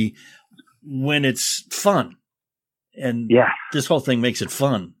easy when it's fun. And this whole thing makes it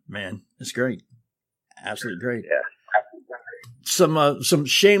fun, man. It's great. Absolutely great. Yeah. Some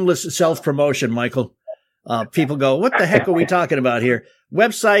shameless self-promotion, Michael. People go, what the heck are we talking about here?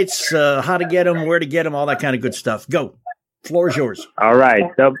 Websites, how to get them, where to get them, all that kind of good stuff. Go. Floor is yours. All right.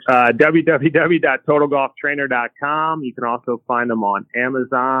 www.totalgolftrainer.com. You can also find them on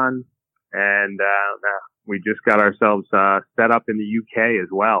Amazon. And we just got ourselves set up in the UK as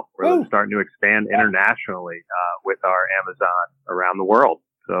well. We're starting to expand internationally with our Amazon around the world.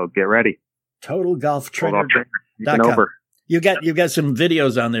 So get ready. Totalgolftrainer.com. You've got some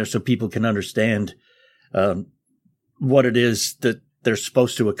videos on there so people can understand what it is that they're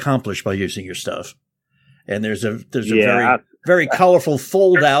supposed to accomplish by using your stuff. And there's a very, very colorful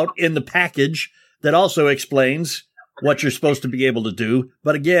fold out in the package that also explains what you're supposed to be able to do.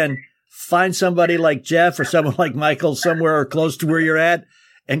 But again, find somebody like Jeff or someone like Michael somewhere close to where you're at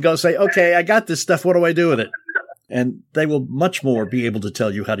and go say, okay, I got this stuff. What do I do with it? And they will much more be able to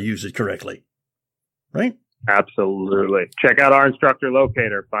tell you how to use it correctly. Right? Absolutely. Check out our instructor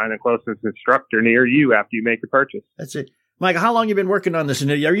locator. Find the closest instructor near you after you make the purchase. That's it. Michael, how long have you been working on this?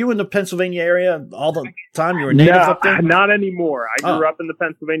 Are you in the Pennsylvania area all the time? You were native up there? Not anymore. I grew up in the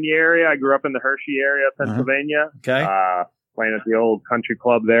Pennsylvania area. I grew up in the Hershey area of Pennsylvania. Okay. Playing at the old country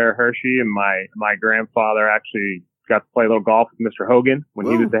club there, Hershey. And my grandfather actually got to play a little golf with Mr. Hogan when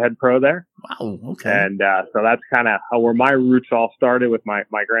he was the head pro there. Wow. Okay. And so that's kind of where my roots all started, with my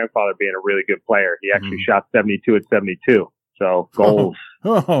grandfather being a really good player. He actually shot 72 at 72. So goals.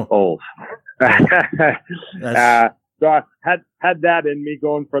 Goals. So I had that in me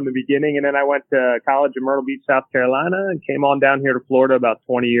going from the beginning, and then I went to college in Myrtle Beach, South Carolina, and came on down here to Florida about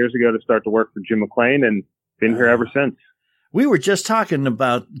 20 years ago to start to work for Jim McLean, and been here ever since. We were just talking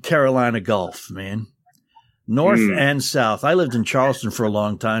about Carolina golf, man. North and South. I lived in Charleston for a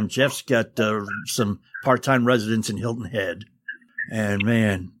long time. Jeff's got some part-time residents in Hilton Head. And,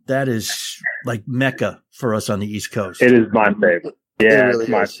 man, that is like Mecca for us on the East Coast. It is my favorite. Yeah, really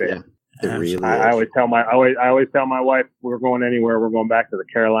it's my is. favorite. Yeah. It really is. I always tell my wife, we're going anywhere, we're going back to the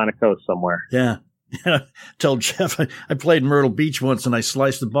Carolina coast somewhere. Yeah. Told Jeff I played in Myrtle Beach once and I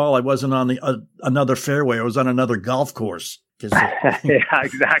sliced the ball. I wasn't on the another fairway. I was on another golf course. Yeah,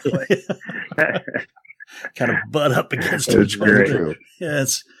 exactly. Kind of butt up against each other. Yeah,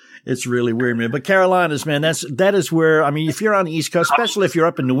 it's really weird, man. But Carolinas, man, that is where, I mean, if you're on the East Coast, especially if you're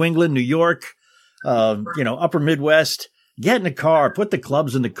up in New England, New York, upper Midwest, get in the car, put the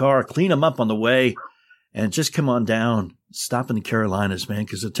clubs in the car, clean them up on the way, and just come on down. Stop in the Carolinas, man,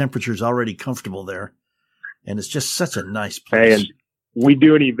 because the temperature's already comfortable there. And it's just such a nice place. Hey, and we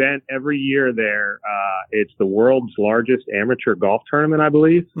do an event every year there. It's the world's largest amateur golf tournament, I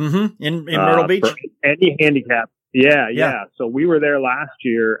believe. Mm-hmm. In Myrtle Beach? For any handicap. Yeah. So we were there last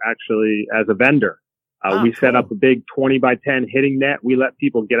year, actually, as a vendor. We set up a big 20 by 10 hitting net. We let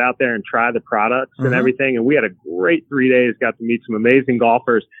people get out there and try the products and everything. And we had a great 3 days, got to meet some amazing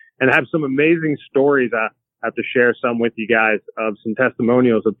golfers and have some amazing stories. I have to share some with you guys of some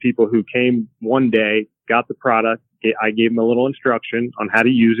testimonials of people who came one day, got the product. I gave them a little instruction on how to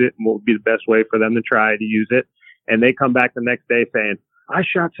use it and what would be the best way for them to try to use it. And they come back the next day saying, I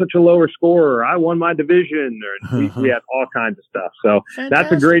shot such a lower score, or I won my division, or we had all kinds of stuff. So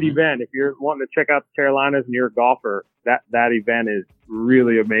that's a great event. If you're wanting to check out the Carolinas and you're a golfer, that event is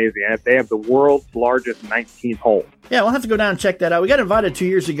really amazing. And they have the world's largest 19th hole. Yeah, we'll have to go down and check that out. We got invited 2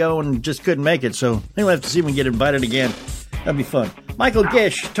 years ago and just couldn't make it, so we'll have to see if we can get invited again. That'd be fun. Michael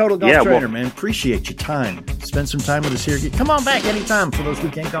Gish, Total Golf Trainer, man. Appreciate your time. Spend some time with us here. Come on back anytime for those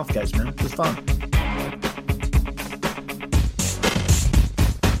weekend golf guys, man. It was fun.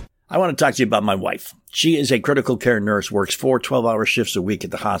 I want to talk to you about my wife. She is a critical care nurse, works 4 12-hour shifts a week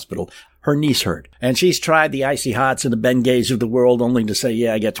at the hospital. Her niece hurt, and she's tried the Icy Hots and the Bengays of the world only to say,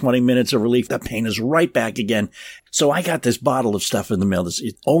 yeah, I got 20 minutes of relief. That pain is right back again. So I got this bottle of stuff in the mail. It's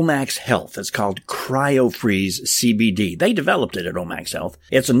Omax Health. It's called CryoFreeze CBD. They developed it at Omax Health.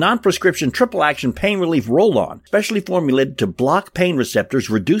 It's a non-prescription triple-action pain relief roll-on, specially formulated to block pain receptors,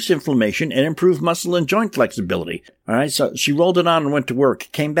 reduce inflammation, and improve muscle and joint flexibility. All right, so she rolled it on and went to work,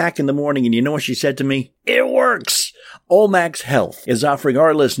 came back in the morning, and you know what she said to me? It works! Olmax Health is offering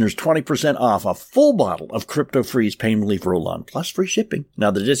our listeners 20% off a full bottle of Crypto Freeze Pain Relief Roll-On, plus free shipping.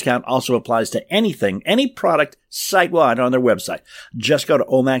 Now, the discount also applies to anything, any product, site-wide on their website. Just go to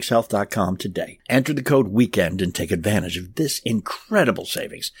omaxhealth.com today. Enter the code WEEKEND and take advantage of this incredible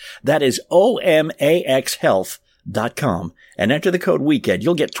savings. That is omaxhealth.com and enter the code WEEKEND.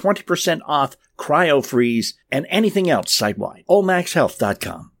 You'll get 20% off Cryo Freeze and anything else site-wide.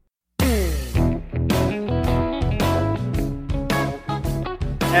 omaxhealth.com.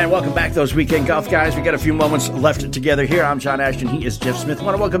 And welcome back, those Weekend Golf guys. We got a few moments left together here. I'm John Ashton. He is Jeff Smith. I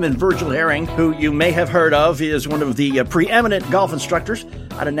want to welcome in Virgil Herring, who you may have heard of. He is one of the preeminent golf instructors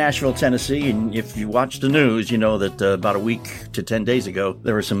out of Nashville, Tennessee. And if you watch the news, you know that about a week to 10 days ago,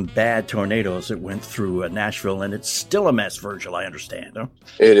 there were some bad tornadoes that went through Nashville, and it's still a mess, Virgil, I understand. Huh?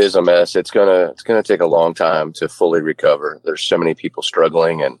 It is a mess. It's gonna take a long time to fully recover. There's so many people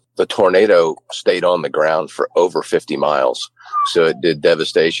struggling, and the tornado stayed on the ground for over 50 miles. So it did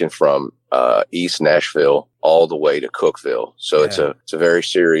devastation from East Nashville all the way to Cookeville. So it's a very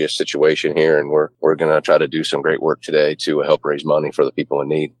serious situation here, and we're going to try to do some great work today to help raise money for the people in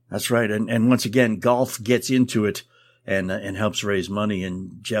need. That's right. And once again, golf gets into it and helps raise money.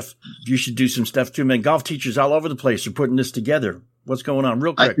 And Jeff, you should do some stuff too, man. Golf teachers all over the place are putting this together. What's going on?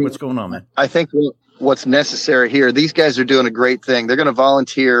 Real quick, what's going on, man? I think what's necessary here, these guys are doing a great thing. They're going to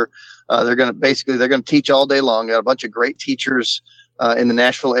volunteer. They're going to teach all day long. Got a bunch of great teachers in the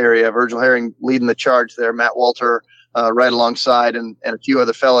Nashville area. Virgil Herring leading the charge there. Matt Walter right alongside, and a few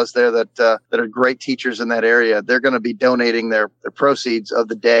other fellas there that are great teachers in that area. They're going to be donating their proceeds of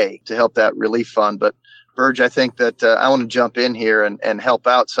the day to help that relief fund. But Virg, I think that I want to jump in here and help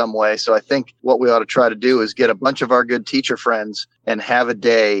out some way. So I think what we ought to try to do is get a bunch of our good teacher friends and have a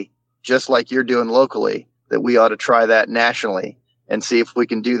day just like you're doing locally, that we ought to try that nationally and see if we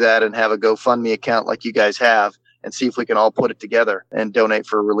can do that and have a GoFundMe account like you guys have, and see if we can all put it together and donate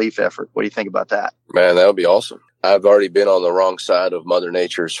for a relief effort. What do you think about that? Man, that would be awesome. I've already been on the wrong side of Mother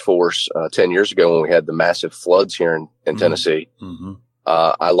Nature's force 10 years ago when we had the massive floods here in Tennessee. Mm-hmm.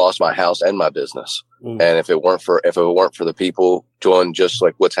 I lost my house and my business. Ooh. And if it weren't for the people doing just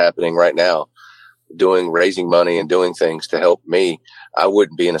like what's happening right now, raising money and doing things to help me, I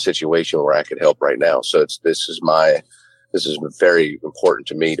wouldn't be in a situation where I could help right now. So this is very important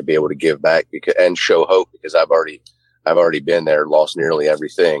to me to be able to give back and show hope, because I've already been there, lost nearly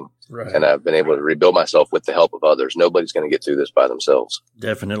everything. Right. And I've been able to rebuild myself with the help of others. Nobody's going to get through this by themselves.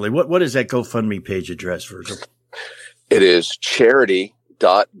 Definitely. What is that GoFundMe page address, Virgil? It is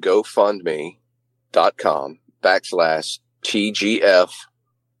charity.gofundme.com/TGF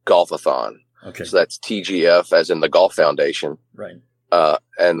Golfathon. Okay. So that's TGF as in the Golf Foundation. Right.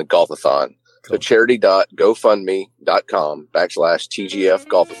 And the Golfathon. Cool. So charity.gofundme.com/TGF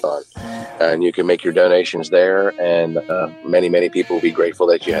Golfathon. And you can make your donations there, and many, many people will be grateful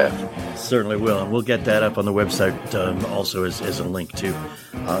that you have. Certainly will. And we'll get that up on the website also as a link too.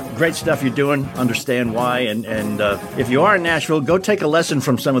 Great stuff you're doing. Understand why. And if you are in Nashville, go take a lesson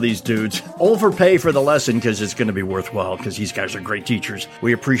from some of these dudes. Overpay for the lesson, because it's going to be worthwhile, because these guys are great teachers.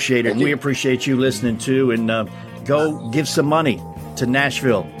 We appreciate it. We appreciate you listening too. And go give some money to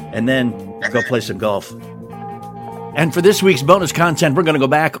Nashville, and then go play some golf. And for this week's bonus content, we're going to go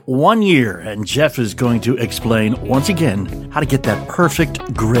back 1 year, and Jeff is going to explain once again how to get that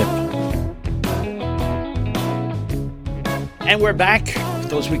perfect grip. And we're back.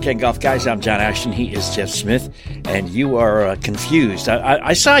 Those Weekend Golf guys, I'm John Ashton. He is Jeff Smith, and you are confused.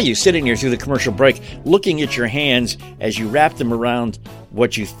 I saw you sitting here through the commercial break looking at your hands as you wrapped them around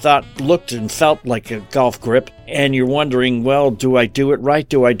what you thought looked and felt like a golf grip, and you're wondering, well, do I do it right?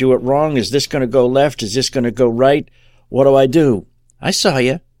 Do I do it wrong? Is this going to go left? Is this going to go right? What do I do? I saw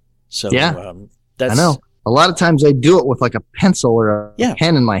you. So yeah, I know. A lot of times I do it with like a pencil or a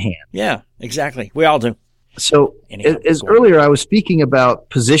pen in my hand. Yeah, exactly. We all do. So as earlier I was speaking about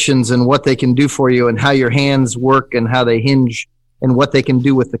positions and what they can do for you and how your hands work and how they hinge and what they can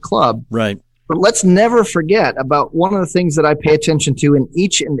do with the club. Right. But let's never forget about one of the things that I pay attention to in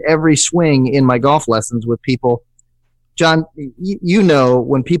each and every swing in my golf lessons with people. John, you know,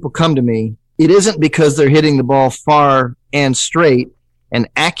 when people come to me, it isn't because they're hitting the ball far and straight and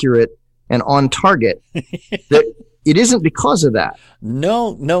accurate and on target. It isn't because of that.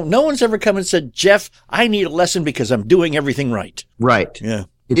 No one's ever come and said, Jeff, I need a lesson because I'm doing everything right. Right. Yeah.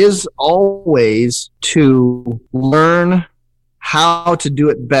 It is always to learn how to do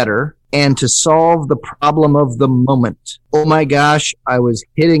it better and to solve the problem of the moment. Oh my gosh, I was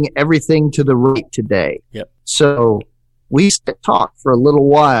hitting everything to the right today. Yep. So we talk for a little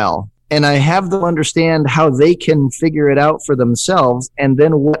while, and I have them understand how they can figure it out for themselves and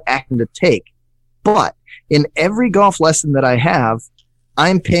then what action to take. But in every golf lesson that I have,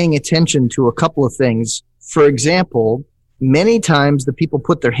 I'm paying attention to a couple of things. For example, many times the people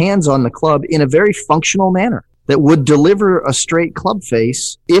put their hands on the club in a very functional manner that would deliver a straight club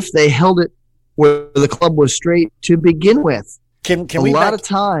face if they held it where the club was straight to begin with. Can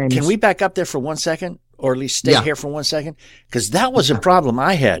we back up there for 1 second, or at least stay here for 1 second? Because that was a problem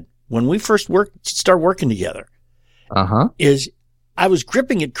I had when we first started working together. Is I was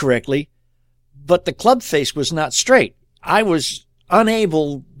gripping it correctly, but the club face was not straight. I was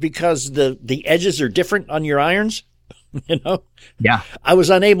unable, because the edges are different on your irons, Yeah. I was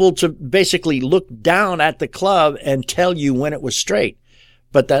unable to basically look down at the club and tell you when it was straight.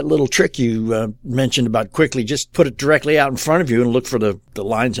 But that little trick you mentioned about quickly, just put it directly out in front of you and look for the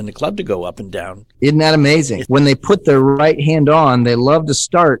lines in the club to go up and down. Isn't that amazing? When they put their right hand on, they love to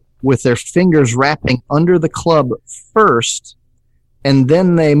start with their fingers wrapping under the club first, and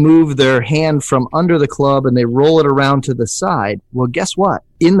then they move their hand from under the club and they roll it around to the side. Well, guess what?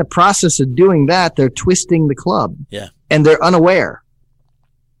 In the process of doing that, they're twisting the club. Yeah. And they're unaware.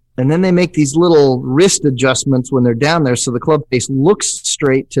 And then they make these little wrist adjustments when they're down there so the club face looks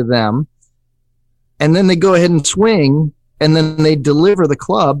straight to them. And then they go ahead and swing, and then they deliver the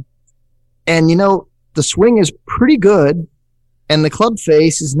club. And, the swing is pretty good, and the club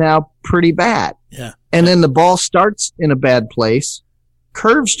face is now pretty bad. Yeah. And then the ball starts in a bad place,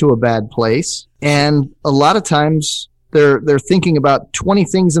 curves to a bad place, and a lot of times they're thinking about 20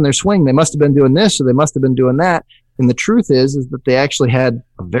 things in their swing. They must have been doing this, or they must have been doing that. And the truth is that they actually had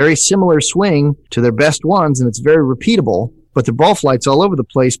a very similar swing to their best ones, and it's very repeatable, but their ball flight's all over the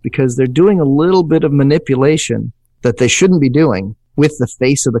place because they're doing a little bit of manipulation that they shouldn't be doing with the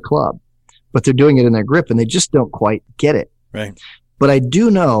face of the club, but they're doing it in their grip, and they just don't quite get it. Right. But I do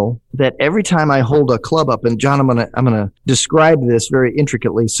know that every time I hold a club up, and John, I'm gonna describe this very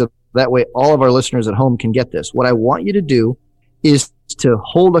intricately so that way all of our listeners at home can get this. What I want you to do is to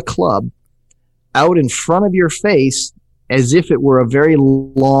hold a club out in front of your face as if it were a very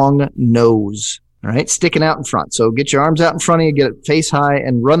long nose, all right, sticking out in front. So get your arms out in front of you, get it face high,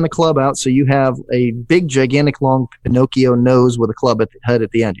 and run the club out so you have a big, gigantic, long Pinocchio nose with a club at the head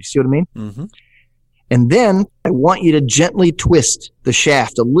at the end. You see what I mean? Mm-hmm. And then I want you to gently twist the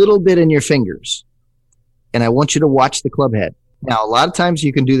shaft a little bit in your fingers, and I want you to watch the club head. Now, a lot of times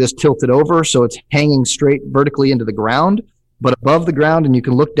you can do this tilted over so it's hanging straight vertically into the ground, but above the ground, and you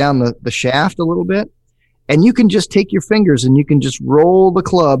can look down the shaft a little bit, and you can just take your fingers and you can just roll the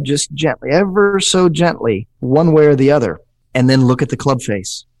club just gently, ever so gently, one way or the other, and then look at the club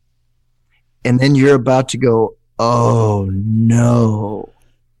face. And then you're about to go, oh, no.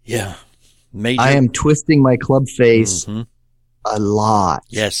 Yeah. Major. I am twisting my club face a lot.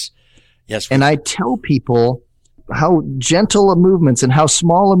 Yes. And I tell people how gentle a movements and how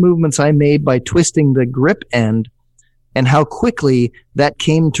small a movements I made by twisting the grip end, and how quickly that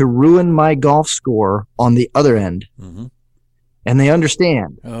came to ruin my golf score on the other end. Mm-hmm. And they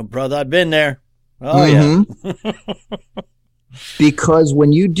understand. Oh, brother, I've been there. Oh, yeah. Because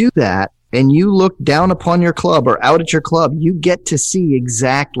when you do that and you look down upon your club or out at your club, you get to see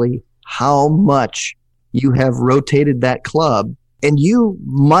exactly how much you have rotated that club. And you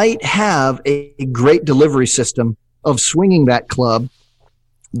might have a great delivery system of swinging that club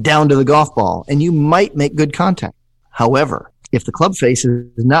down to the golf ball, and you might make good contact. However, if the club face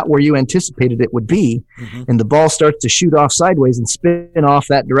is not where you anticipated it would be, and the ball starts to shoot off sideways and spin off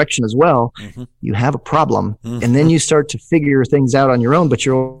that direction as well, you have a problem. And then you start to figure things out on your own, but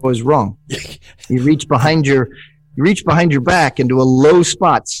you're always wrong. You reach behind your back into a low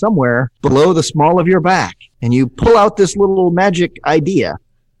spot somewhere below the small of your back, and you pull out this little magic idea,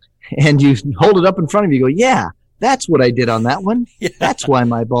 and you hold it up in front of you. You go, yeah, that's what I did on that one. Yeah. That's why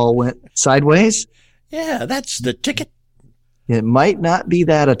my ball went sideways. Yeah, that's the ticket. It might not be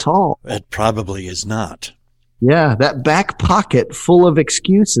that at all. It probably is not. Yeah, that back pocket full of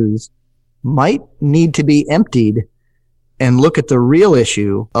excuses might need to be emptied and look at the real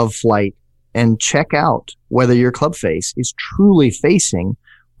issue of flight and check out whether your club face is truly facing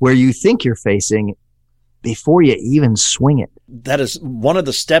where you think you're facing before you even swing it. That is one of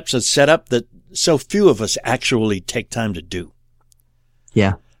the steps that's set up that so few of us actually take time to do.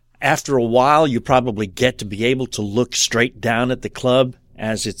 Yeah. After a while, you probably get to be able to look straight down at the club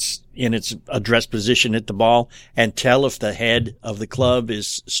as it's in its address position at the ball and tell if the head of the club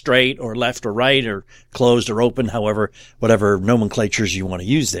is straight or left or right or closed or open, however, whatever nomenclatures you want to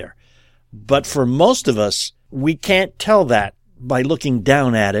use there. But for most of us, we can't tell that by looking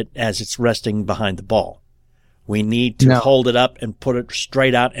down at it as it's resting behind the ball. We need to hold it up and put it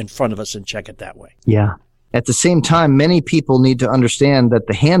straight out in front of us and check it that way. Yeah. At the same time, many people need to understand that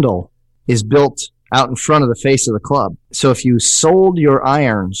the handle is built out in front of the face of the club. So if you sold your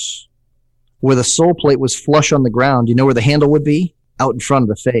irons where the sole plate was flush on the ground, you know where the handle would be? Out in front of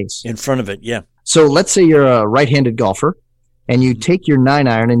the face. In front of it, yeah. So let's say you're a right-handed golfer, and you take your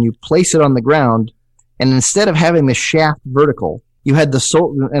 9-iron and you place it on the ground, and instead of having the shaft vertical, you had the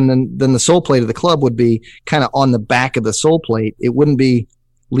sole, and then the sole plate of the club would be kind of on the back of the sole plate. It wouldn't be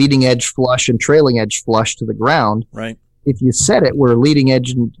leading edge flush and trailing edge flush to the ground. Right. If you set it where leading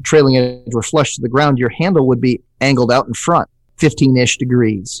edge and trailing edge were flush to the ground, your handle would be angled out in front, 15-ish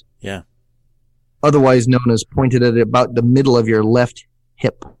degrees. Yeah. Otherwise known as pointed at about the middle of your left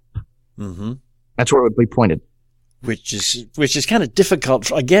hip. Mm-hmm. That's where it would be pointed. Which is kind of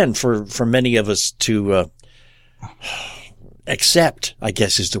difficult, again, for many of us to accept, I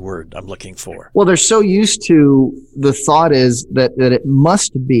guess is the word I'm looking for. Well, they're so used to the thought is that it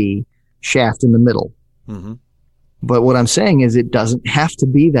must be shaft in the middle. Mm-hmm. But what I'm saying is it doesn't have to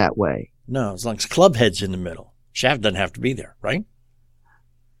be that way. No, as long as club head's in the middle. Shaft doesn't have to be there, right?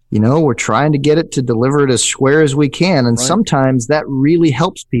 You know, we're trying to get it to deliver it as square as we can. And sometimes that really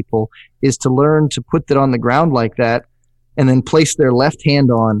helps people is to learn to put that on the ground like that and then place their left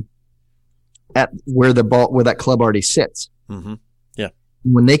hand on at where that club already sits. Mm-hmm. Yeah.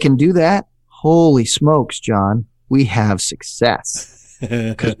 When they can do that, holy smokes, John, we have success.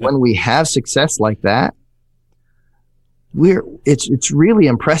 Because when we have success like that, it's really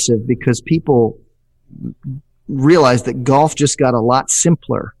impressive because people realize that golf just got a lot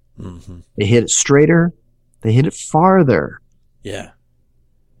simpler. Mm-hmm. They hit it straighter. They hit it farther. Yeah.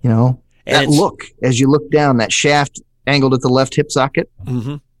 You know, and that look, as you look down, that shaft angled at the left hip socket.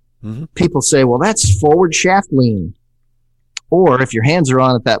 Mm-hmm. Mm-hmm. People say, well, that's forward shaft lean. Or if your hands are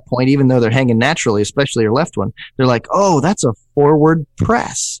on at that point, even though they're hanging naturally, especially your left one, they're like, oh, that's a forward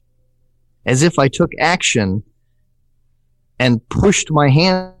press. As if I took action and pushed my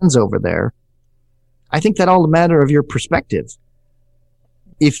hands over there. I think that all a matter of your perspective.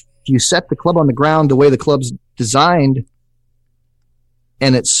 If you set the club on the ground the way the club's designed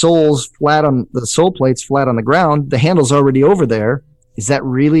and its sole's flat on the sole plate's flat on the ground, the handle's already over there. Is that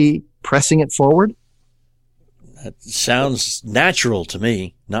really pressing it forward? That sounds natural to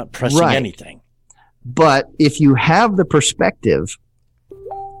me, not pressing anything. But if you have the perspective,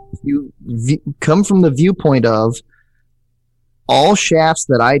 if you come from the viewpoint of all shafts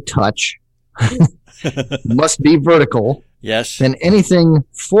that I touch must be vertical. Yes. Then anything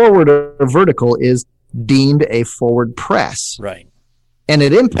forward or vertical is deemed a forward press. Right. And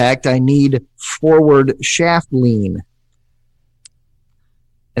at impact, I need forward shaft lean.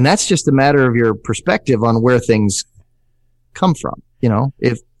 And that's just a matter of your perspective on where things come from. You know,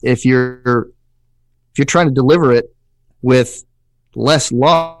 if you're trying to deliver it with less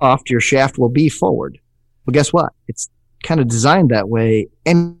loft, your shaft will be forward. Well, guess what? It's kind of designed that way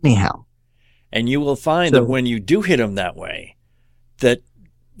anyhow. And you will find that when you do hit them that way, that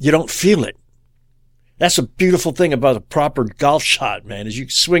you don't feel it. That's a beautiful thing about a proper golf shot, man, is you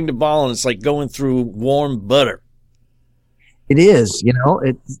swing the ball and it's like going through warm butter. It is, you know,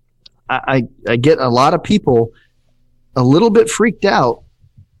 I get a lot of people a little bit freaked out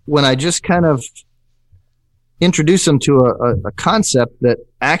when I just kind of introduce them to a concept that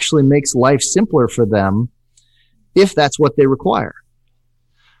actually makes life simpler for them if that's what they require.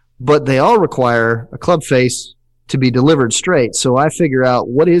 But they all require a club face to be delivered straight. So I figure out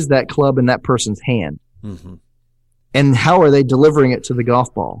what is that club in that person's hand, mm-hmm. and how are they delivering it to the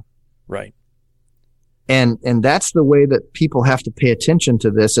golf ball. Right. And that's the way that people have to pay attention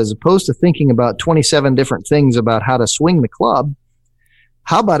to this, as opposed to thinking about 27 different things about how to swing the club.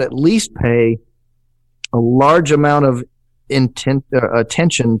 How about at least pay a large amount of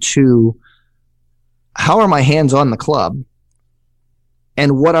attention to how are my hands on the club?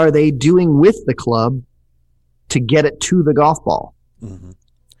 And what are they doing with the club to get it to the golf ball? Mm-hmm.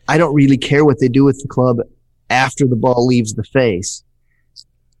 I don't really care what they do with the club after the ball leaves the face.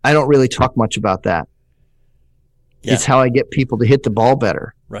 I don't really talk much about that. Yeah. It's how I get people to hit the ball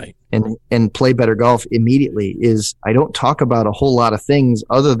better. Right. And play better golf immediately. Is I don't talk about a whole lot of things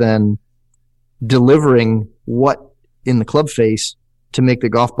other than delivering what in the club face to make the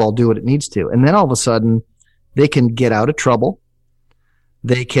golf ball do what it needs to. And then all of a sudden they can get out of trouble.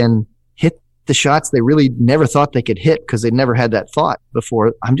 They can hit the shots they really never thought they could hit because they never had that thought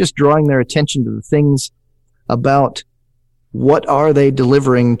before. I'm just drawing their attention to the things about what are they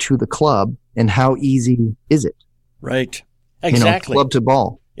delivering to the club and how easy is it? Right. Exactly. You know, club to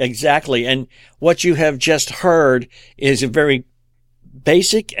ball. Exactly. And what you have just heard is a very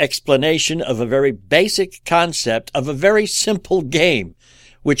basic explanation of a very basic concept of a very simple game,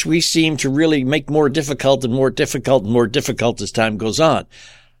 which we seem to really make more difficult and more difficult and more difficult as time goes on.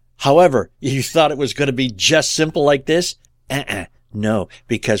 However, you thought it was going to be just simple like this? No,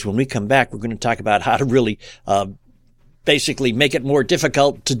 because when we come back, we're going to talk about how to really basically make it more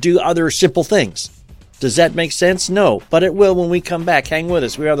difficult to do other simple things. Does that make sense? No, but it will when we come back. Hang with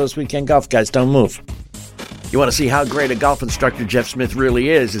us. We are those weekend golf guys. Don't move. You want to see how great a golf instructor Jeff Smith really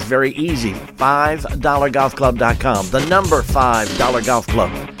is? It's very easy. $5golfclub.com. The number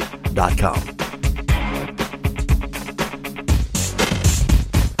 $5golfclub.com.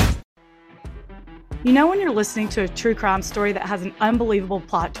 You know when you're listening to a true crime story that has an unbelievable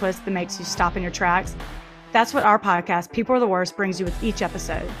plot twist that makes you stop in your tracks? That's what our podcast, People Are the Worst, brings you with each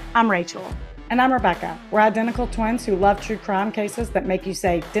episode. I'm Rachel. And I'm Rebecca. We're identical twins who love true crime cases that make you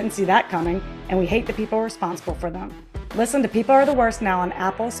say, didn't see that coming, and we hate the people responsible for them. Listen to People Are the Worst now on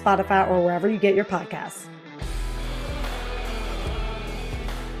Apple, Spotify, or wherever you get your podcasts.